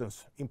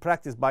systems, in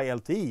practice by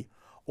LTE,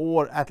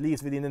 or at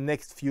least within the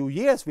next few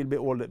years will be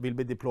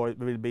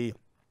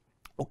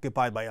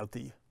occupied by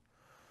LTE.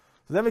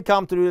 So then we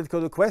come to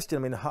the question,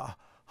 I mean,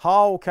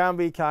 how can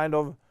we kind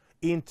of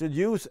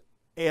introduce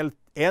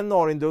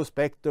NR in those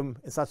spectrum,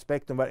 in such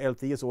spectrum where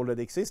LTE is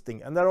already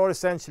existing? And there are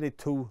essentially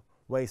 2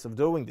 ways of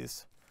doing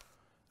this: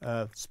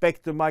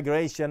 spectrum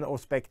migration or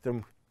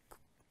spectrum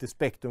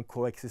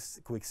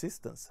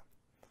coexistence.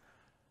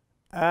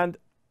 And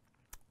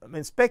I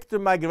mean,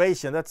 spectrum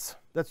migration, that's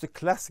the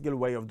classical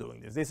way of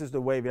doing this. This is the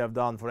way we have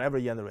done for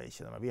every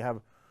generation. I mean,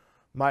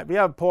 we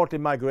have partly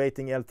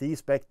migrating LTE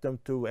spectrum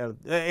to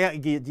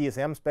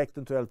GSM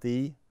spectrum to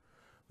LTE.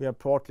 We have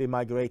partly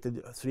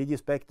migrated 3G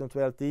spectrum to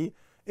LTE.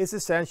 It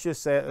essentially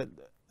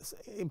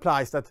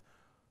implies that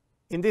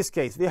in this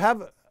case we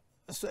have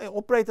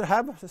operator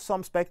have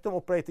some spectrum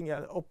operating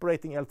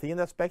LTE in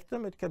that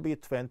spectrum. It can be a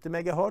 20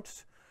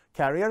 megahertz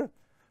carrier.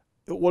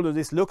 Although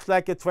this looks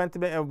like a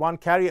one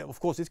carrier, of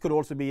course this could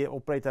also be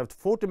operated at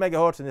 40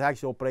 megahertz and it's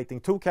actually operating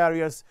 2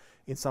 carriers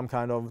in some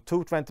kind of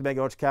 2 20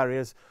 megahertz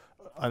carriers,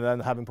 and then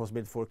having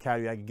possibility for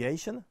carrier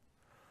aggregation.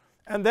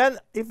 And then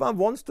if one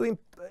wants to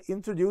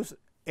introduce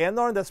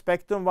NR in that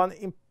spectrum, one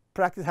in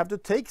practice have to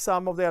take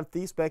some of the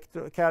LTE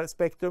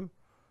spectrum,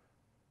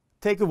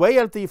 take away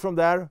LTE from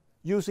there,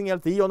 using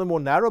LTE on a more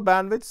narrow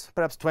bandwidth,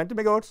 perhaps 20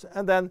 megahertz,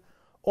 and then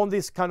on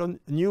this kind of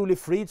newly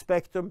freed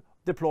spectrum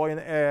deploy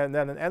then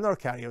an NR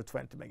carrier of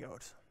 20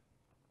 megahertz.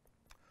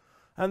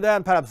 And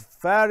then perhaps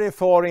very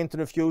far into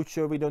the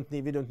future we don't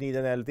need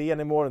an LTE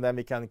anymore, and then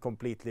we can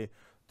completely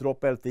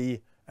drop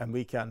LTE and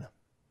we can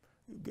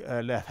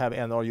have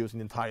NR using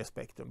the entire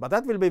spectrum. But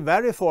that will be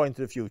very far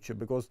into the future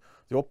because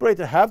the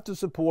operator have to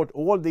support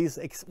all these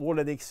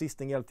already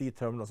existing LTE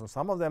terminals, and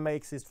some of them may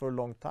exist for a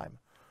long time.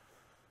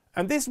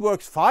 And this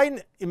works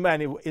fine in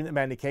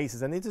many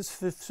cases, and it is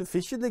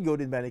sufficiently good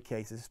in many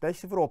cases,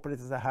 especially for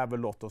operators that have a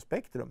lot of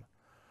spectrum.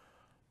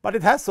 But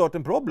it has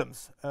certain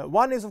problems.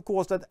 One is, of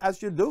course, that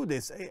as you do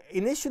this,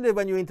 initially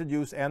when you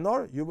introduce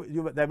NR,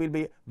 there will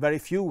be very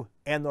few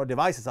NR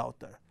devices out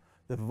there.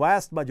 The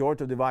vast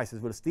majority of devices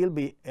will still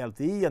be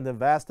LTE, and the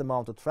vast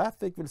amount of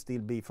traffic will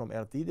still be from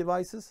LTE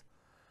devices.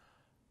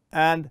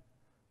 And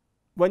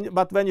when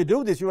you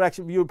do this, you're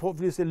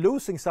obviously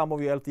losing some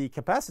of your LTE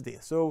capacity.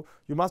 So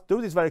you must do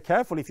this very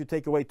carefully. If you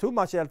take away too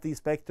much LTE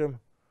spectrum,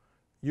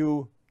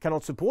 you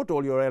cannot support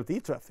all your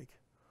LTE traffic.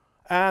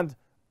 And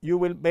you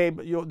will be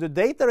able, the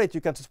data rate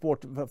you can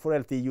support for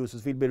LTE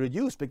users will be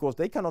reduced because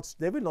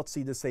they will not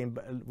see the same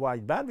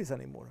wide bandwidth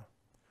anymore.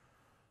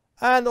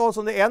 And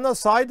also on the NR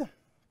side,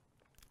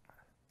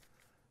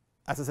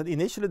 as I said,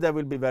 initially there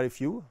will be very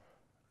few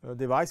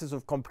devices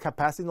of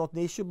capacity, not an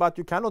issue, but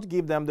you cannot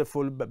give them the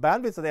full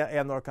bandwidth that the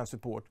NR can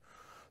support.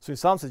 So in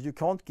some sense, you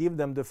can't give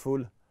them the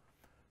full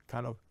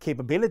kind of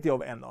capability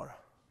of NR.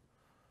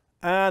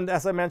 And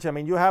as I mentioned,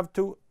 I mean,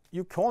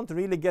 you can't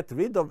really get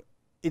rid of,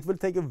 it will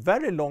take a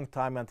very long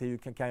time until you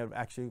can kind of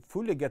actually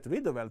fully get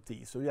rid of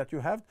LTE. So that you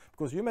have,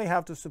 because you may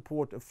have to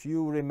support a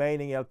few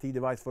remaining LTE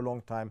devices for a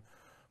long time,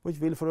 which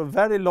will for a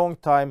very long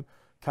time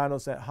kind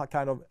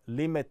of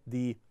limit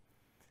the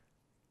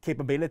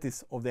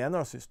capabilities of the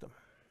NR system.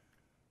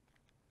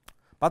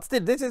 But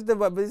still, this is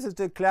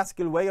the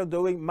classical way of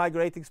doing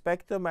migrating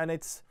spectrum, and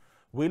it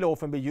will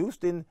often be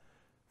used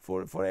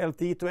for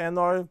LTE to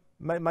NR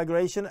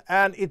migration,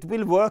 and it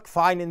will work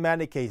fine in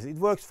many cases. It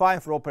works fine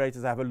for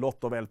operators that have a lot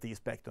of LTE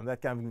spectrum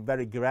that can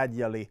very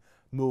gradually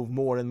move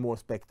more and more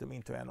spectrum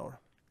into NR.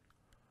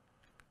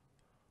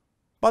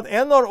 But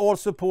NR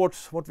also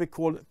supports what we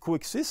call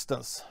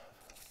coexistence,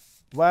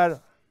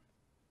 where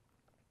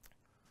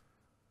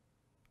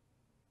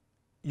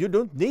you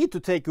don't need to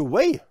take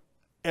away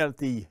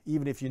LTE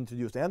even if you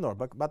introduce NR,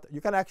 but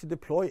you can actually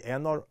deploy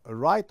NR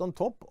right on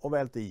top of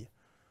LTE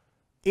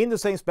in the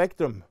same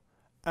spectrum,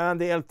 and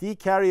the LTE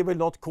carrier will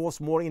not cause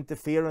more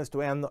interference to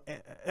NR.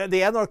 The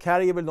NR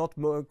carrier will not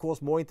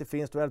cause more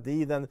interference to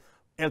LTE than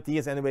LTE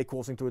is anyway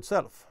causing to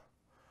itself.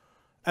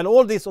 And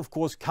all this, of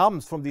course,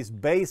 comes from this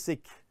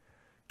basic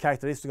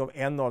characteristic of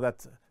NR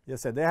that,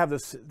 as I said,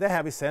 they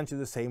have essentially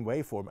the same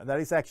waveform. And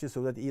that is actually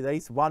so that there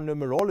is one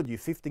numerology,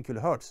 15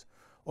 kilohertz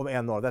of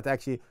NR, that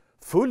actually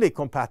fully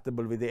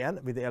compatible with the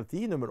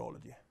LTE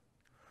numerology.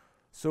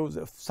 So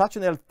such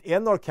an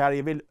NR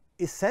carrier will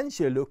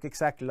essentially look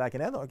exactly like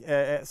an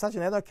NR. Such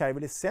an NR carrier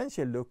will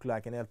essentially look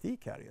like an LTE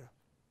carrier.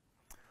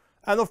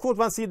 And of course,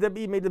 one sees the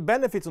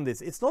benefits on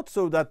this. It's not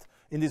so that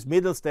in this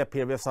middle step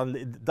here we have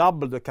suddenly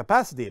doubled the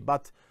capacity,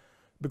 but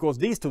because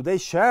these two, they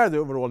share the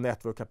overall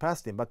network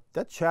capacity, but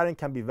that sharing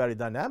can be very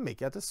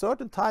dynamic. At a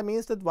certain time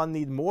instant, one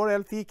needs more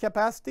LTE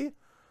capacity,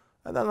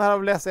 and then one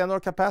have less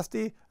NR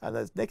capacity, and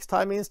the next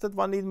time instant,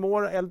 one needs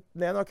more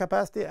NR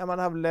capacity, and one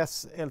have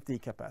less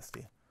LTE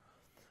capacity.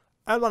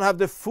 And one have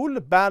the full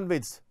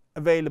bandwidth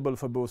available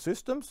for both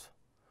systems,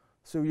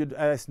 so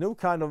there's no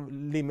kind of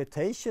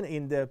limitation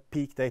in the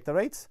peak data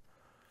rates.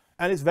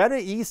 And it's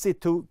very easy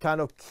to kind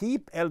of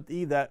keep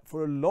LTE there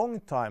for a long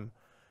time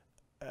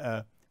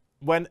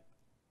when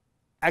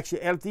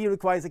actually LTE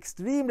requires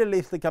extremely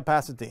little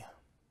capacity.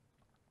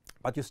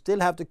 But you still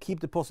have to keep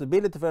the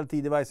possibility for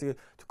LTE devices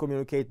to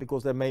communicate,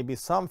 because there may be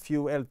some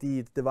few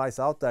LTE devices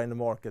out there in the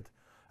market.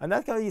 And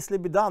that can easily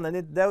be done,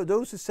 and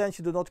those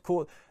essentially do not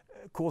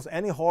cause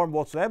any harm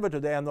whatsoever to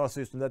the NR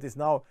system that is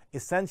now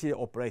essentially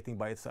operating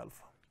by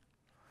itself.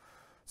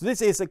 So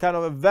this is a kind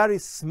of a very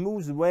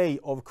smooth way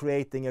of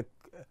creating a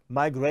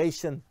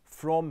migration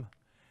from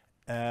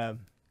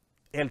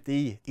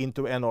LTE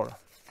into NR.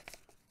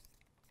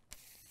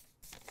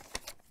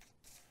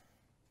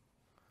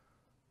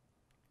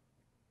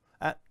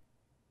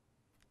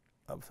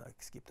 I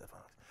skipped that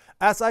one.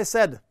 As I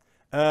said,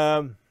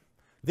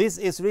 this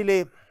is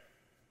really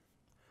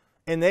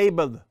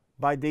enabled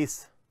by the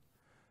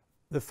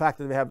fact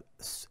that we have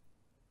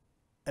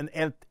an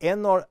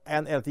NR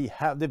and LTE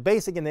have the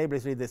basic enabler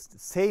is really the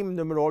same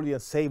numerology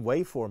and same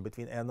waveform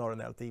between NR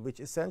and LTE, which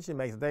essentially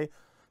makes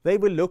they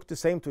will look the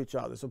same to each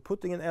other. So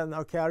putting an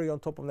NR carrier on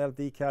top of an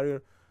LTE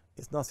carrier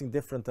is nothing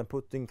different than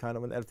putting kind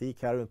of an LTE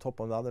carrier on top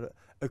of another,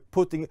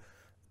 putting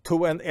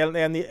two and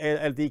any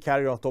LTE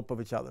carrier on top of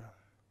each other.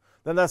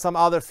 Then there's some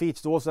other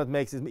features also that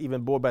makes it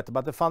even more better,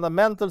 but the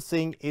fundamental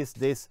thing is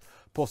this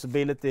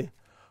possibility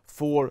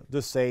for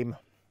the same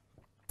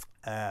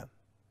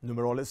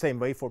numerology, same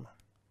waveform.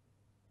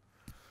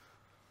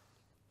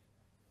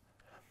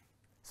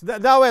 So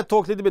now I have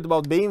talked a little bit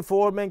about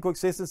beamforming,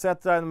 coexistence,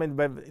 etc. I mean,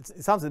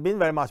 it's something been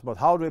very much about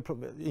how do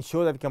we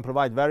ensure that we can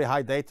provide very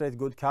high data rate,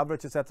 good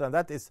coverage, etc. And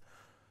that is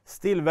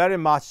still very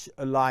much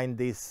aligned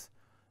this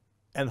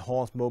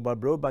enhanced mobile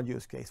broadband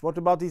use case. What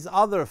about these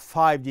other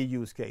 5G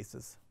use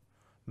cases?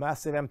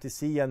 Massive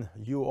MTC and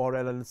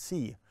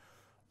URLLC.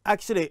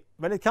 Actually,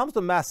 when it comes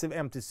to massive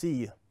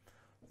MTC,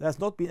 there's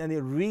not been any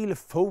real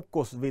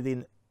focus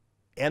within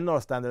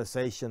NR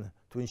standardization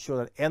to ensure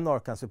that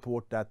NR can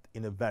support that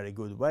in a very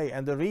good way.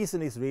 And the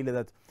reason is really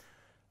that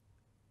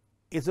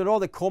it's a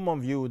rather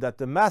common view that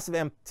the massive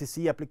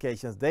MTC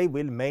applications, they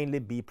will mainly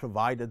be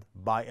provided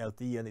by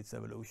LTE and its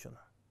evolution.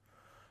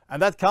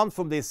 And that comes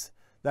from this,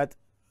 that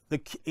the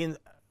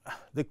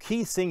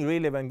key thing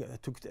really,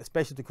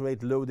 especially to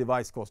create low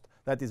device cost,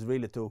 that is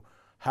really to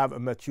have a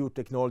mature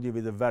technology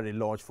with a very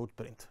large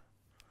footprint.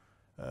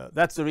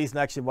 That's the reason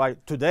actually why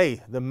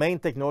today the main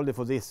technology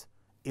for this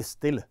is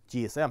still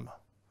GSM.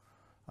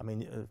 I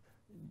mean,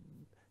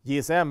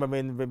 GSM, I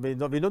mean,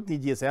 we don't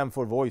need GSM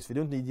for voice, we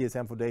don't need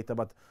GSM for data,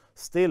 but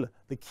still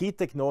the key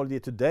technology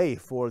today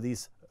for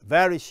these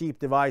very cheap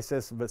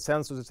devices with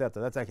sensors,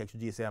 etc. That's actually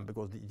GSM,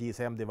 because the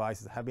GSM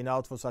devices have been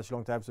out for such a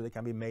long time, so they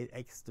can be made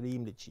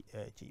extremely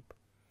cheap.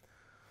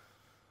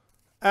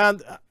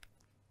 And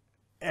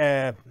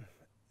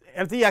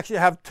LTE actually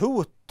have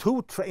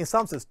in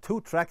some sense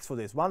two tracks for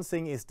this. One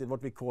thing is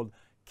what we call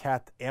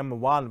Cat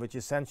M1, which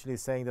is essentially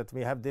saying that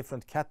we have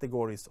different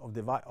categories of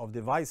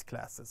device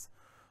classes.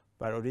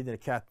 Where originally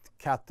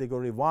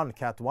category 1,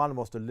 Cat 1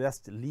 was the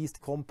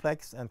least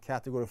complex, and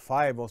category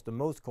 5 was the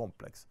most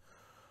complex.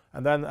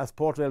 And then as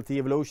part of LTE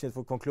evolution, it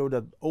will conclude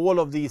that all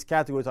of these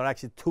categories are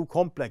actually too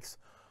complex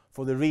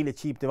for the really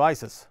cheap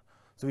devices.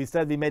 So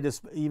instead we made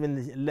this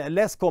even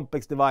less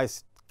complex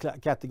device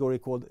category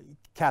called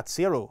Cat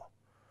 0.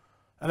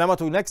 And then we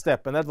took the next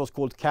step, and that was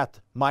called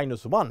Cat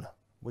 -1,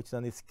 which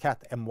then is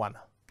Cat M1.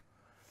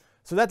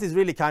 So that is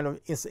really kind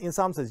of, in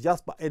some sense,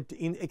 just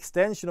in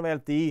extension of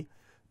LTE,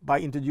 by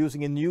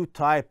introducing a new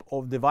type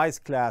of device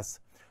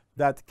class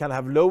that can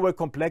have lower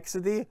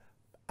complexity,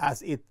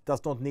 as it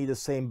does not need the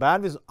same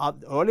bandwidth.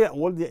 Earlier,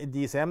 all the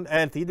DSM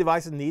LTE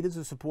devices needed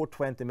to support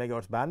 20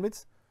 MHz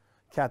bandwidth.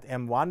 Cat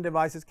M1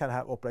 devices can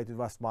have operated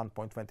with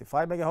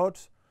 1.25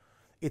 MHz.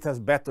 It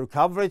has better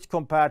coverage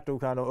compared to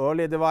kind of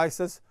earlier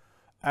devices,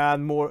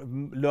 and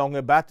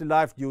longer battery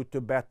life due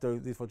to better,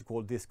 this is what you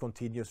call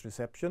discontinuous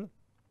reception.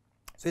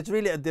 So it's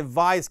really a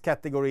device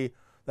category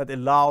that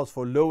allows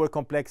for lower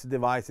complexity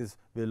devices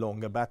with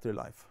longer battery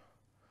life.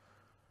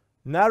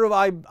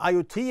 Narrowband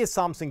IoT is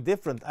something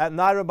different.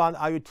 Narrowband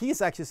IoT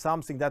is actually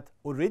something that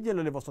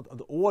originally was not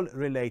at all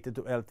related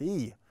to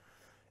LTE.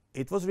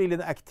 It was really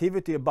an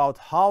activity about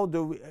how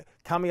do we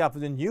coming up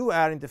with a new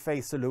air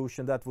interface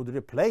solution that would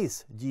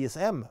replace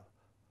GSM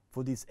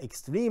for these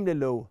extremely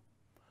low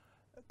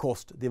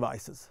cost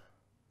devices.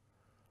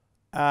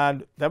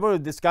 And there were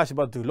discussions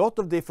about a lot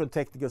of different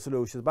technical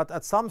solutions, but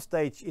at some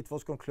stage it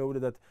was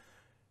concluded that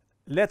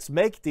let's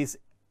make this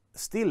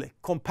still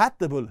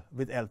compatible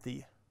with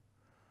LTE,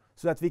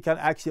 so that we can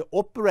actually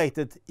operate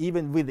it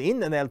even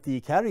within an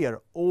LTE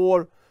carrier,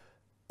 or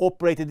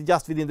operate it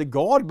just within the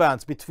guard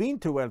bands between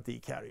two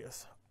LTE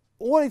carriers.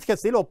 Or it can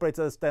still operate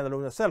as a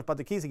standalone itself, but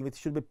the key thing is it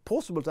should be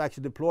possible to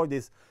actually deploy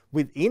this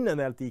within an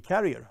LTE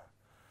carrier.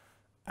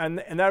 And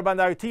Narrowband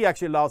IoT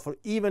actually allows for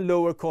even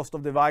lower cost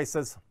of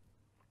devices,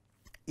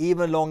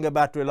 even longer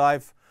battery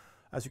life.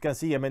 As you can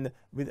see, I mean,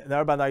 with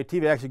Narrowband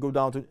IoT, we actually go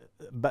down to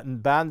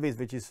bandwidth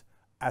which is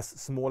as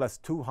small as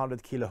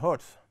 200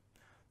 kilohertz.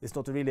 It's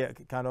not really a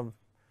kind of,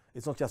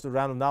 it's not just a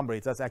random number.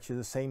 That's actually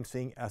the same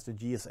thing as the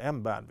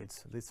GSM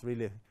bandwidth. This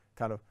really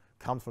kind of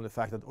comes from the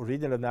fact that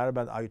originally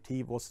Narrowband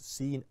IoT was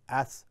seen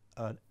as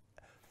a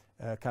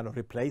kind of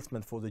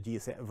replacement for the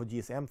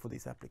GSM for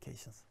these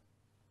applications.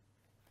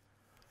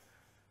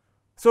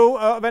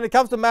 So when it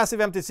comes to massive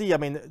MTC, I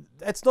mean,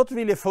 it's not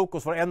really a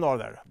focus for NR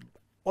there.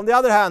 On the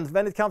other hand,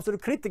 when it comes to the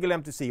critical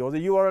MTC or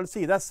the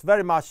URLC, that's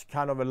very much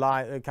kind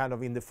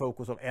of in the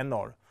focus of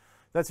NR.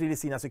 That's really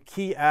seen as a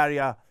key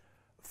area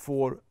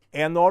for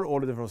NR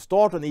already from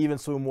start, and even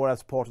so more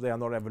as part of the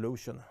NR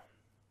evolution.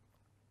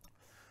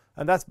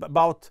 And that's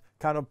about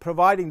kind of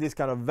providing this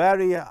kind of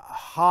very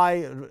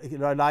high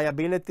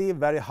reliability,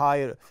 very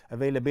high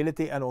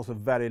availability, and also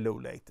very low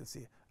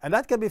latency. And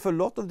that can be for a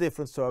lot of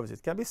different services.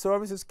 It can be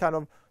services kind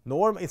of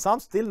in some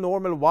still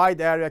normal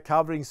wide area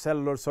covering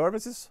cellular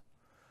services.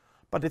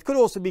 But it could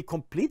also be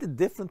completely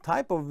different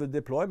type of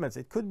deployments.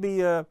 It could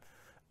be a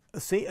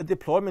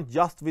deployment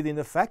just within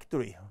a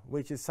factory,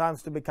 which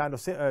sounds to be kind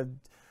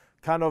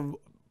of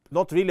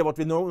not really what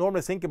we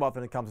normally think about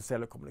when it comes to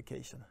cellular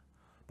communication.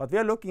 But we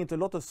are looking into a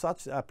lot of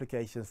such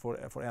applications for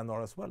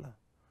NR as well.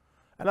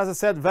 And as I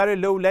said, very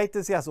low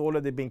latency has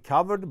already been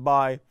covered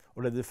by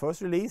already the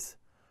first release.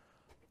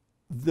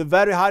 The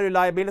very high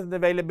reliability and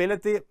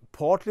availability,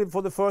 partly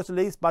for the first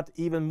release, but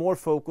even more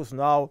focus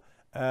now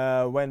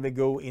when we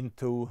go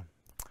into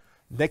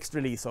next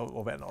release of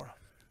NR.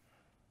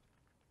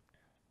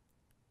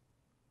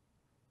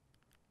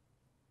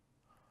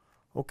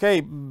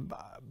 Okay,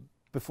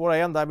 before I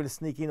end, I will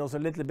sneak in also a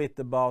little bit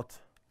about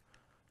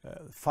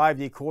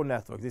 5G core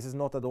network. This is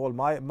not at all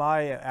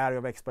my area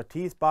of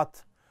expertise,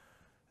 but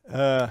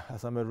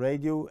as I'm a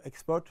radio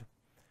expert.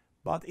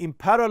 But in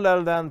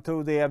parallel then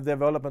to the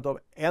development of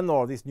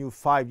NR, this new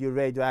 5G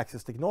radio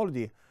access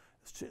technology,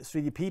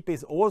 3GPP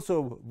has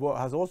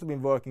also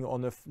been working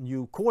on a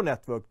new core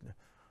network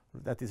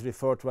that is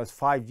referred to as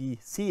 5G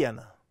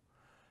CN.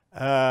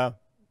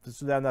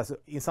 So then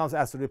in some sense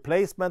as a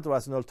replacement or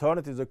as an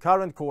alternative to the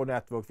current core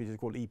network, which is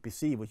called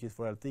EPC, which is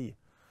for LTE.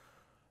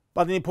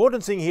 But the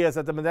important thing here is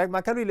that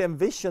man can really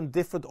envision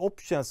different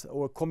options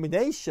or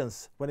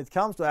combinations when it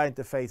comes to air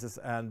interfaces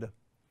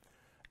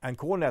and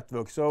core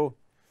networks. So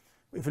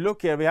if you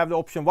look here, we have the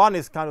option 1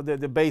 is kind of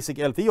the basic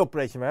LTE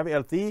operation. We have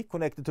LTE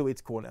connected to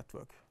its core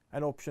network.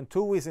 And option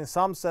 2 is in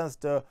some sense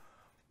the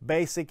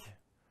basic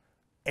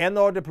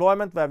NR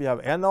deployment, where we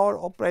have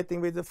NR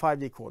operating with the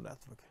 5G core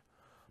network.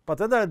 But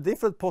then there are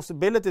different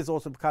possibilities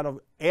also, kind of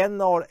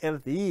NR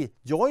LTE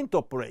joint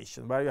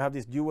operation, where you have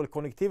this dual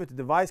connectivity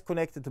device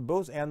connected to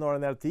both NR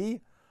and LTE,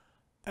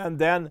 and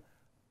then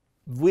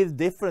with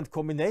different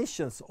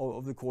combinations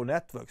of the core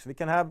networks. We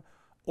can have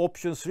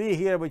option 3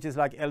 here, which is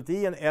like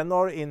LTE and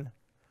NR in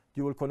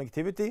dual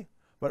connectivity,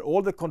 where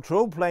all the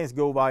control planes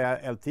go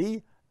via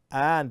LTE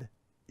and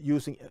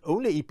using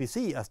only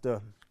EPC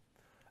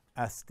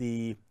as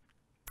the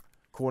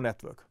core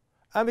network.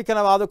 And we can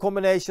have other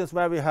combinations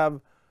where we have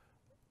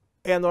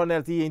NR and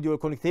LTE in dual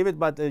connectivity,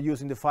 but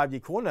using the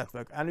 5G core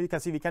network. And you can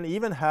see we can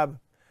even have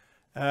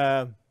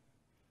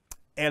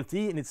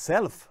LTE in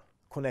itself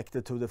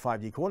connected to the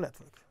 5G core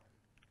network.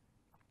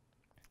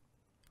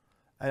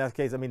 In that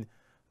case, I mean,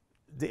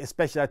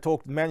 especially I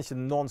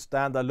mentioned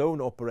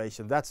non-standalone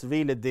operation. That's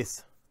really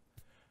this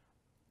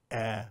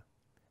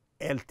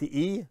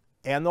LTE,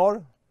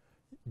 NR,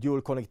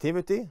 dual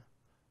connectivity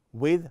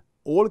with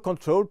all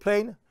control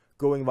plane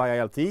going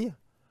via LTE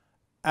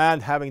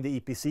and having the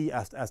EPC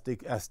as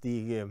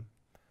the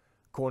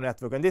core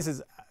network. And this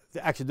is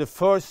actually the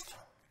first.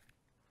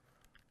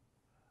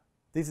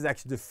 This is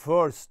actually the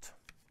first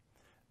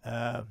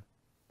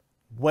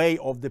way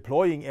of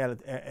deploying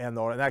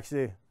NR, and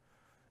actually,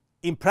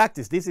 in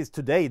practice, this is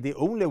today the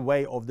only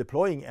way of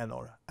deploying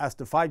NR, as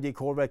the 5G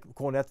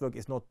core network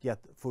is not yet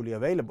fully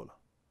available.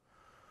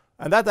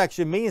 And that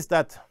actually means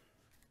that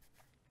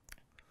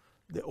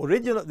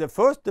the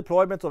first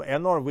deployment of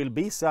NR will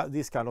be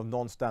this kind of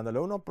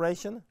non-standalone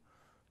operation,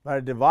 where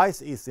a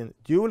device is in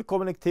dual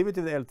connectivity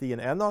with LTE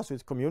and NR, so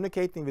it's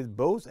communicating with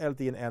both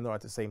LTE and NR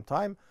at the same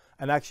time,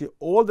 and actually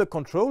all the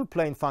control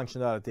plane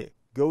functionality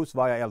goes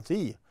via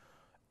LTE.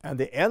 And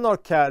the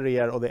NR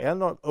carrier or the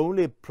NR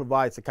only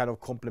provides a kind of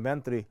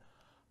complementary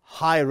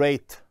high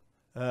rate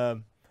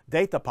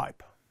data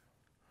pipe.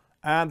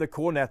 And the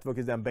core network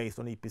is then based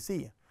on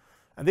EPC.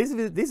 And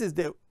this is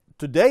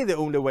today the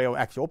only way of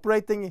actually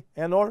operating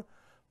NR.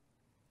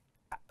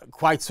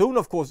 Quite soon,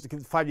 of course, the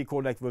 5G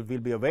core network will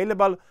be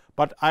available,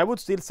 but I would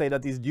still say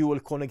that this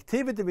dual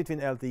connectivity between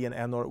LTE and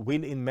NR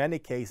will in many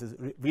cases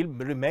will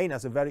remain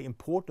as a very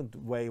important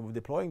way of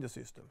deploying the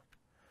system.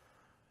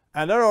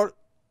 And there are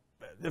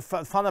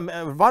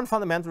one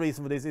fundamental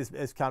reason for this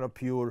is kind of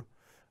pure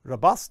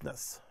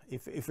robustness.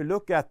 If we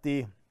look at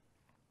a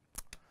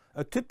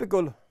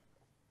typical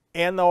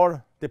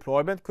NR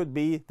deployment could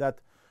be that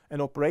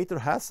an operator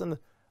has an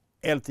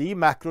LTE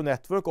macro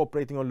network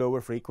operating on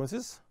lower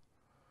frequencies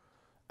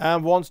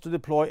and wants to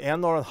deploy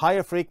NR on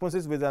higher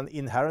frequencies with an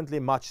inherently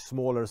much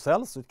smaller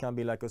cell. So it can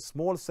be like a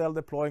small cell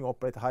deploying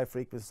operate high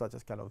frequencies such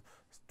as kind of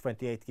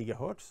 28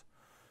 gigahertz.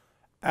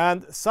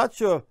 And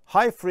such a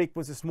high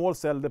frequency small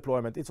cell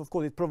deployment, of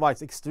course it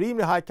provides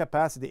extremely high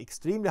capacity,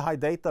 extremely high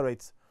data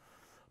rates,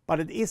 but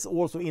it is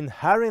also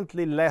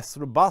inherently less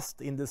robust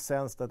in the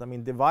sense that, I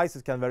mean,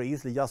 devices can very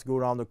easily just go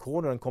around the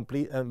corner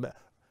and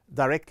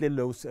directly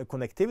lose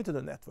connectivity to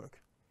the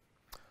network.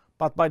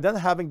 But by then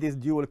having this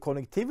dual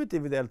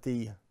connectivity with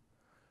LTE,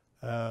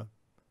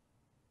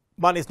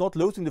 one is not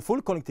losing the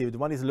full connectivity,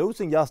 one is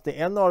losing just the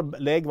NR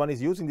leg, one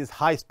is using this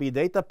high-speed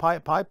data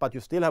pipe, but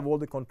you still have all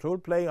the control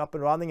plane up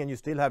and running, and you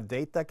still have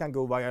data can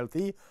go via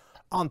LTE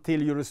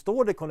until you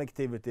restore the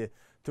connectivity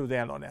to the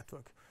NR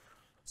network.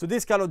 So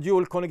this kind of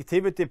dual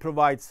connectivity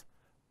provides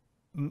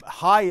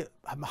higher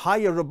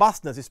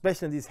robustness,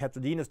 especially in these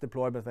heterogeneous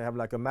deployments. They have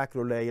like a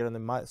macro layer and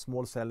a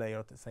small cell layer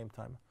at the same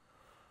time.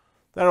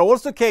 There are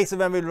also cases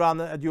when we run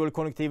a dual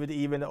connectivity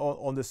even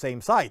on the same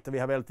site. We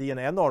have LTE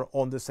and NR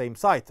on the same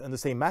site and the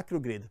same macro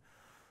grid.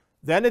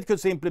 Then it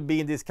could simply be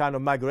in this kind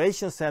of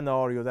migration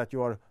scenario that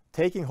you are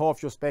taking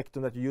half your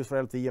spectrum that you use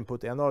for LTE and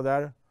put NR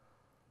there.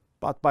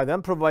 But by then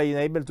being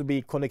able to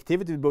be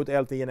connectivity with both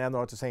LTE and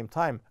NR at the same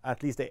time,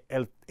 at least the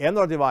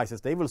NR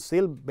devices, they will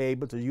still be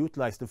able to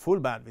utilize the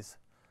full bandwidth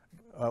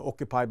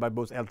occupied by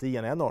both LTE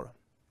and NR.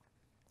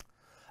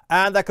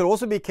 And there could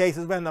also be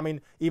cases when, I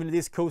mean, even in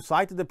this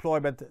co-sited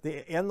deployment,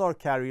 the NR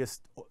carrier is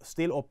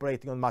still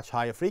operating on much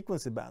higher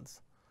frequency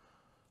bands.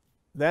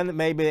 Then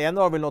maybe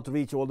NR will not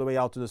reach all the way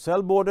out to the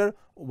cell border,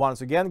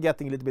 once again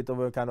getting a little bit of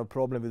a kind of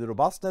problem with the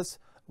robustness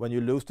when you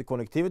lose the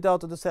connectivity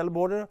out of the cell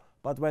border.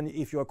 But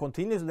if you are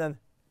continuously then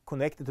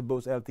connected to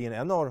both LTE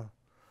and NR,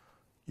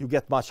 you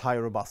get much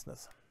higher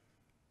robustness.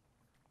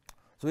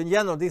 So in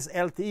general, this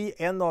LTE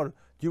NR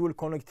dual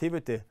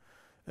connectivity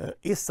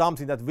is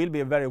something that will be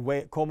a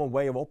very common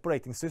way of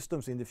operating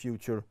systems in the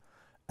future,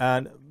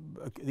 and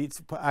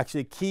it's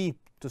actually key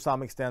to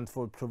some extent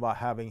for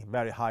having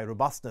very high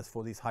robustness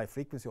for this high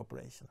frequency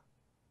operation.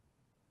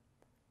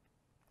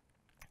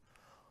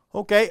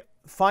 Okay,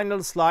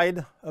 final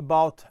slide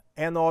about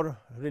NR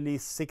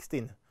release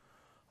 16.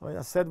 I mean,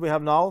 as I said, we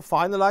have now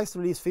finalized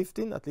release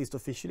 15, at least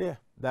officially.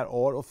 There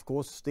are of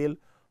course still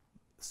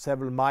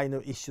several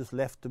minor issues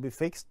left to be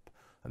fixed,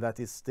 and that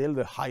is still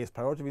the highest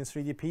priority in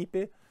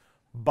 3GPP.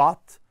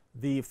 But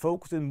the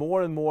focus is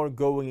more and more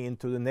going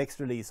into the next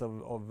release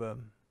of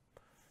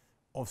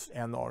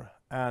NR.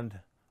 And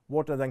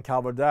what I then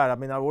covered there, I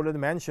mean, I already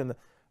mentioned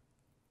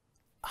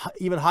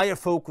even higher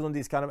focus on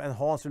this kind of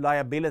enhanced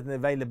reliability and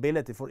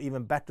availability for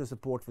even better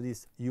support for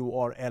these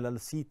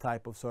URLLC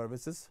type of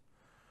services.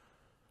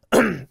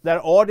 There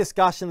are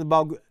discussions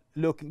about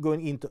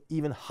going into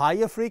even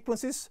higher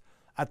frequencies.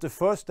 At the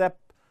first step,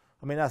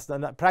 I mean, as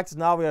the practice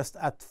now, we are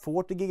at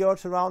 40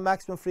 gigahertz around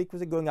maximum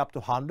frequency, going up to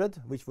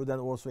 100, which would then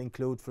also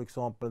include, for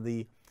example,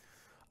 the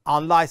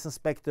unlicensed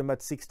spectrum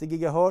at 60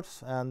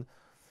 gigahertz and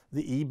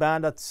the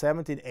E-band at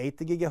 70 and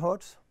 80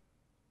 gigahertz.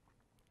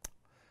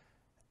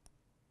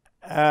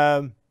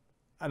 And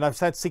I've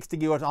said 60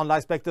 gigahertz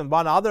unlicensed spectrum.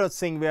 One other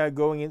thing we are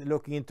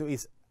looking into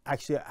is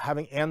actually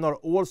having NR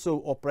also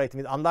operating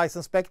with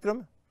unlicensed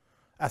spectrum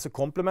as a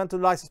complement to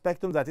licensed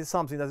spectrum. That is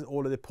something that is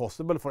already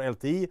possible for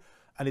LTE,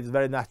 and it's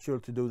very natural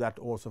to do that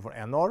also for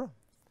NR.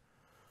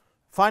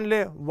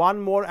 Finally,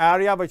 one more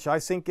area which I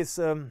think is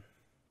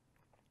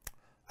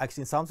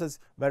actually in some sense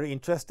very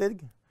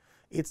interesting.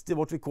 It's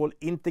what we call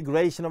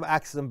integration of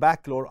access and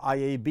backhaul, or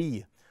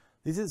IAB.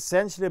 This is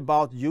essentially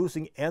about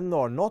using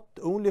NR not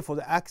only for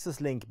the access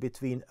link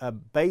between a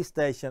base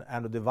station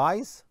and a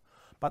device,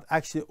 but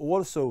actually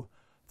also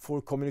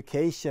for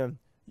communication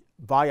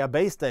via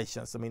base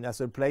stations. I mean,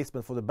 as a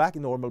replacement for the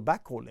normal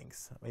backhaul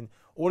links. I mean,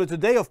 already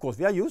today, of course,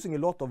 we are using a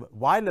lot of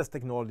wireless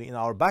technology in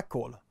our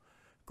backhaul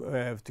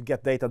to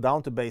get data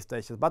down to base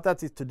stations, but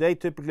that is today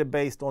typically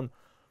based on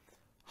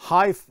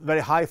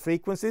very high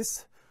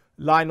frequencies,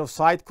 line of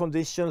sight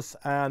conditions,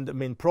 and I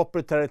mean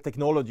proprietary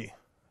technology,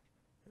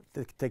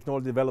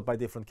 technology developed by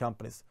different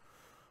companies.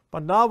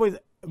 But now with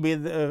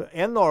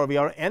NR, we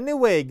are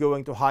anyway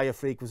going to higher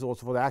frequencies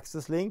also for the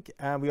access link,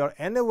 and we are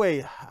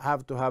anyway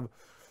have to have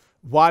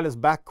wireless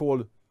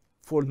backhaul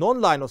for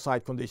non-line of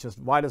sight conditions,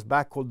 wireless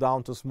backhaul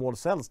down to small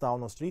cells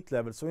down on street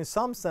level. So in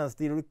some sense,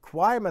 the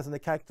requirements and the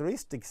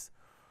characteristics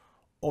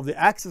of the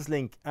access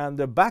link and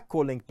the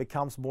backhaul link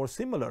becomes more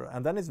similar,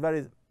 and then it's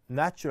very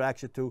natural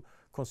actually to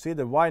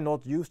consider why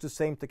not use the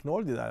same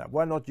technology there,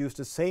 why not use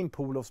the same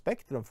pool of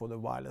spectrum for the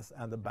wireless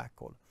and the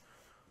backhaul.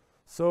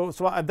 So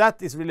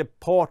that is really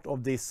part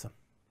of this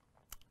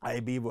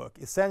IAB work,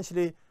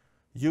 essentially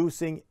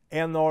using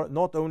NR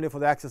not only for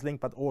the access link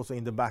but also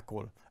in the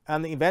backhaul.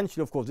 And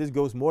eventually, of course, this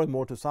goes more and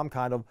more to some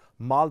kind of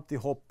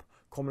multi-hop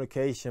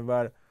communication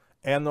where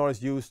NR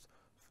is used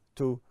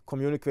to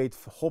communicate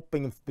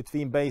hopping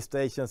between base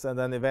stations, and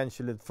then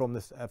eventually from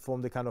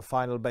the kind of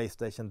final base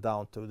station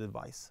down to the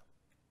device.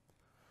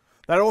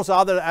 There are also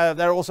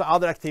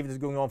other activities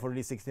going on for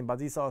Release 16, but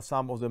these are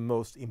some of the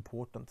most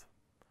important.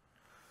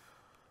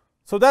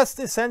 So that's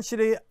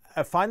essentially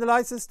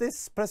finalizes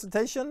this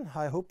presentation.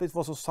 I hope it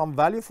was of some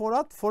value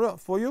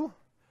for you.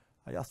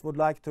 I just would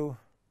like to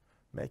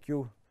make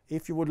you,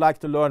 if you would like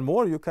to learn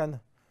more, you can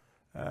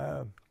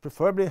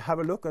preferably have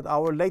a look at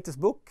our latest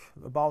book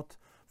about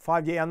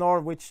 5G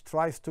NR, which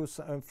tries to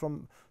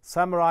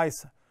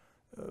summarize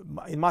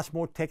in much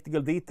more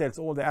technical details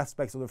all the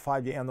aspects of the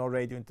 5G NR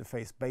radio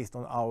interface based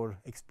on our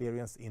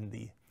experience in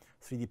the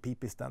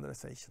 3GPP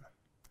standardization.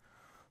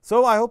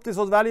 So I hope this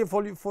was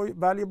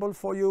valuable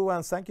for you,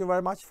 and thank you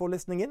very much for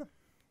listening in.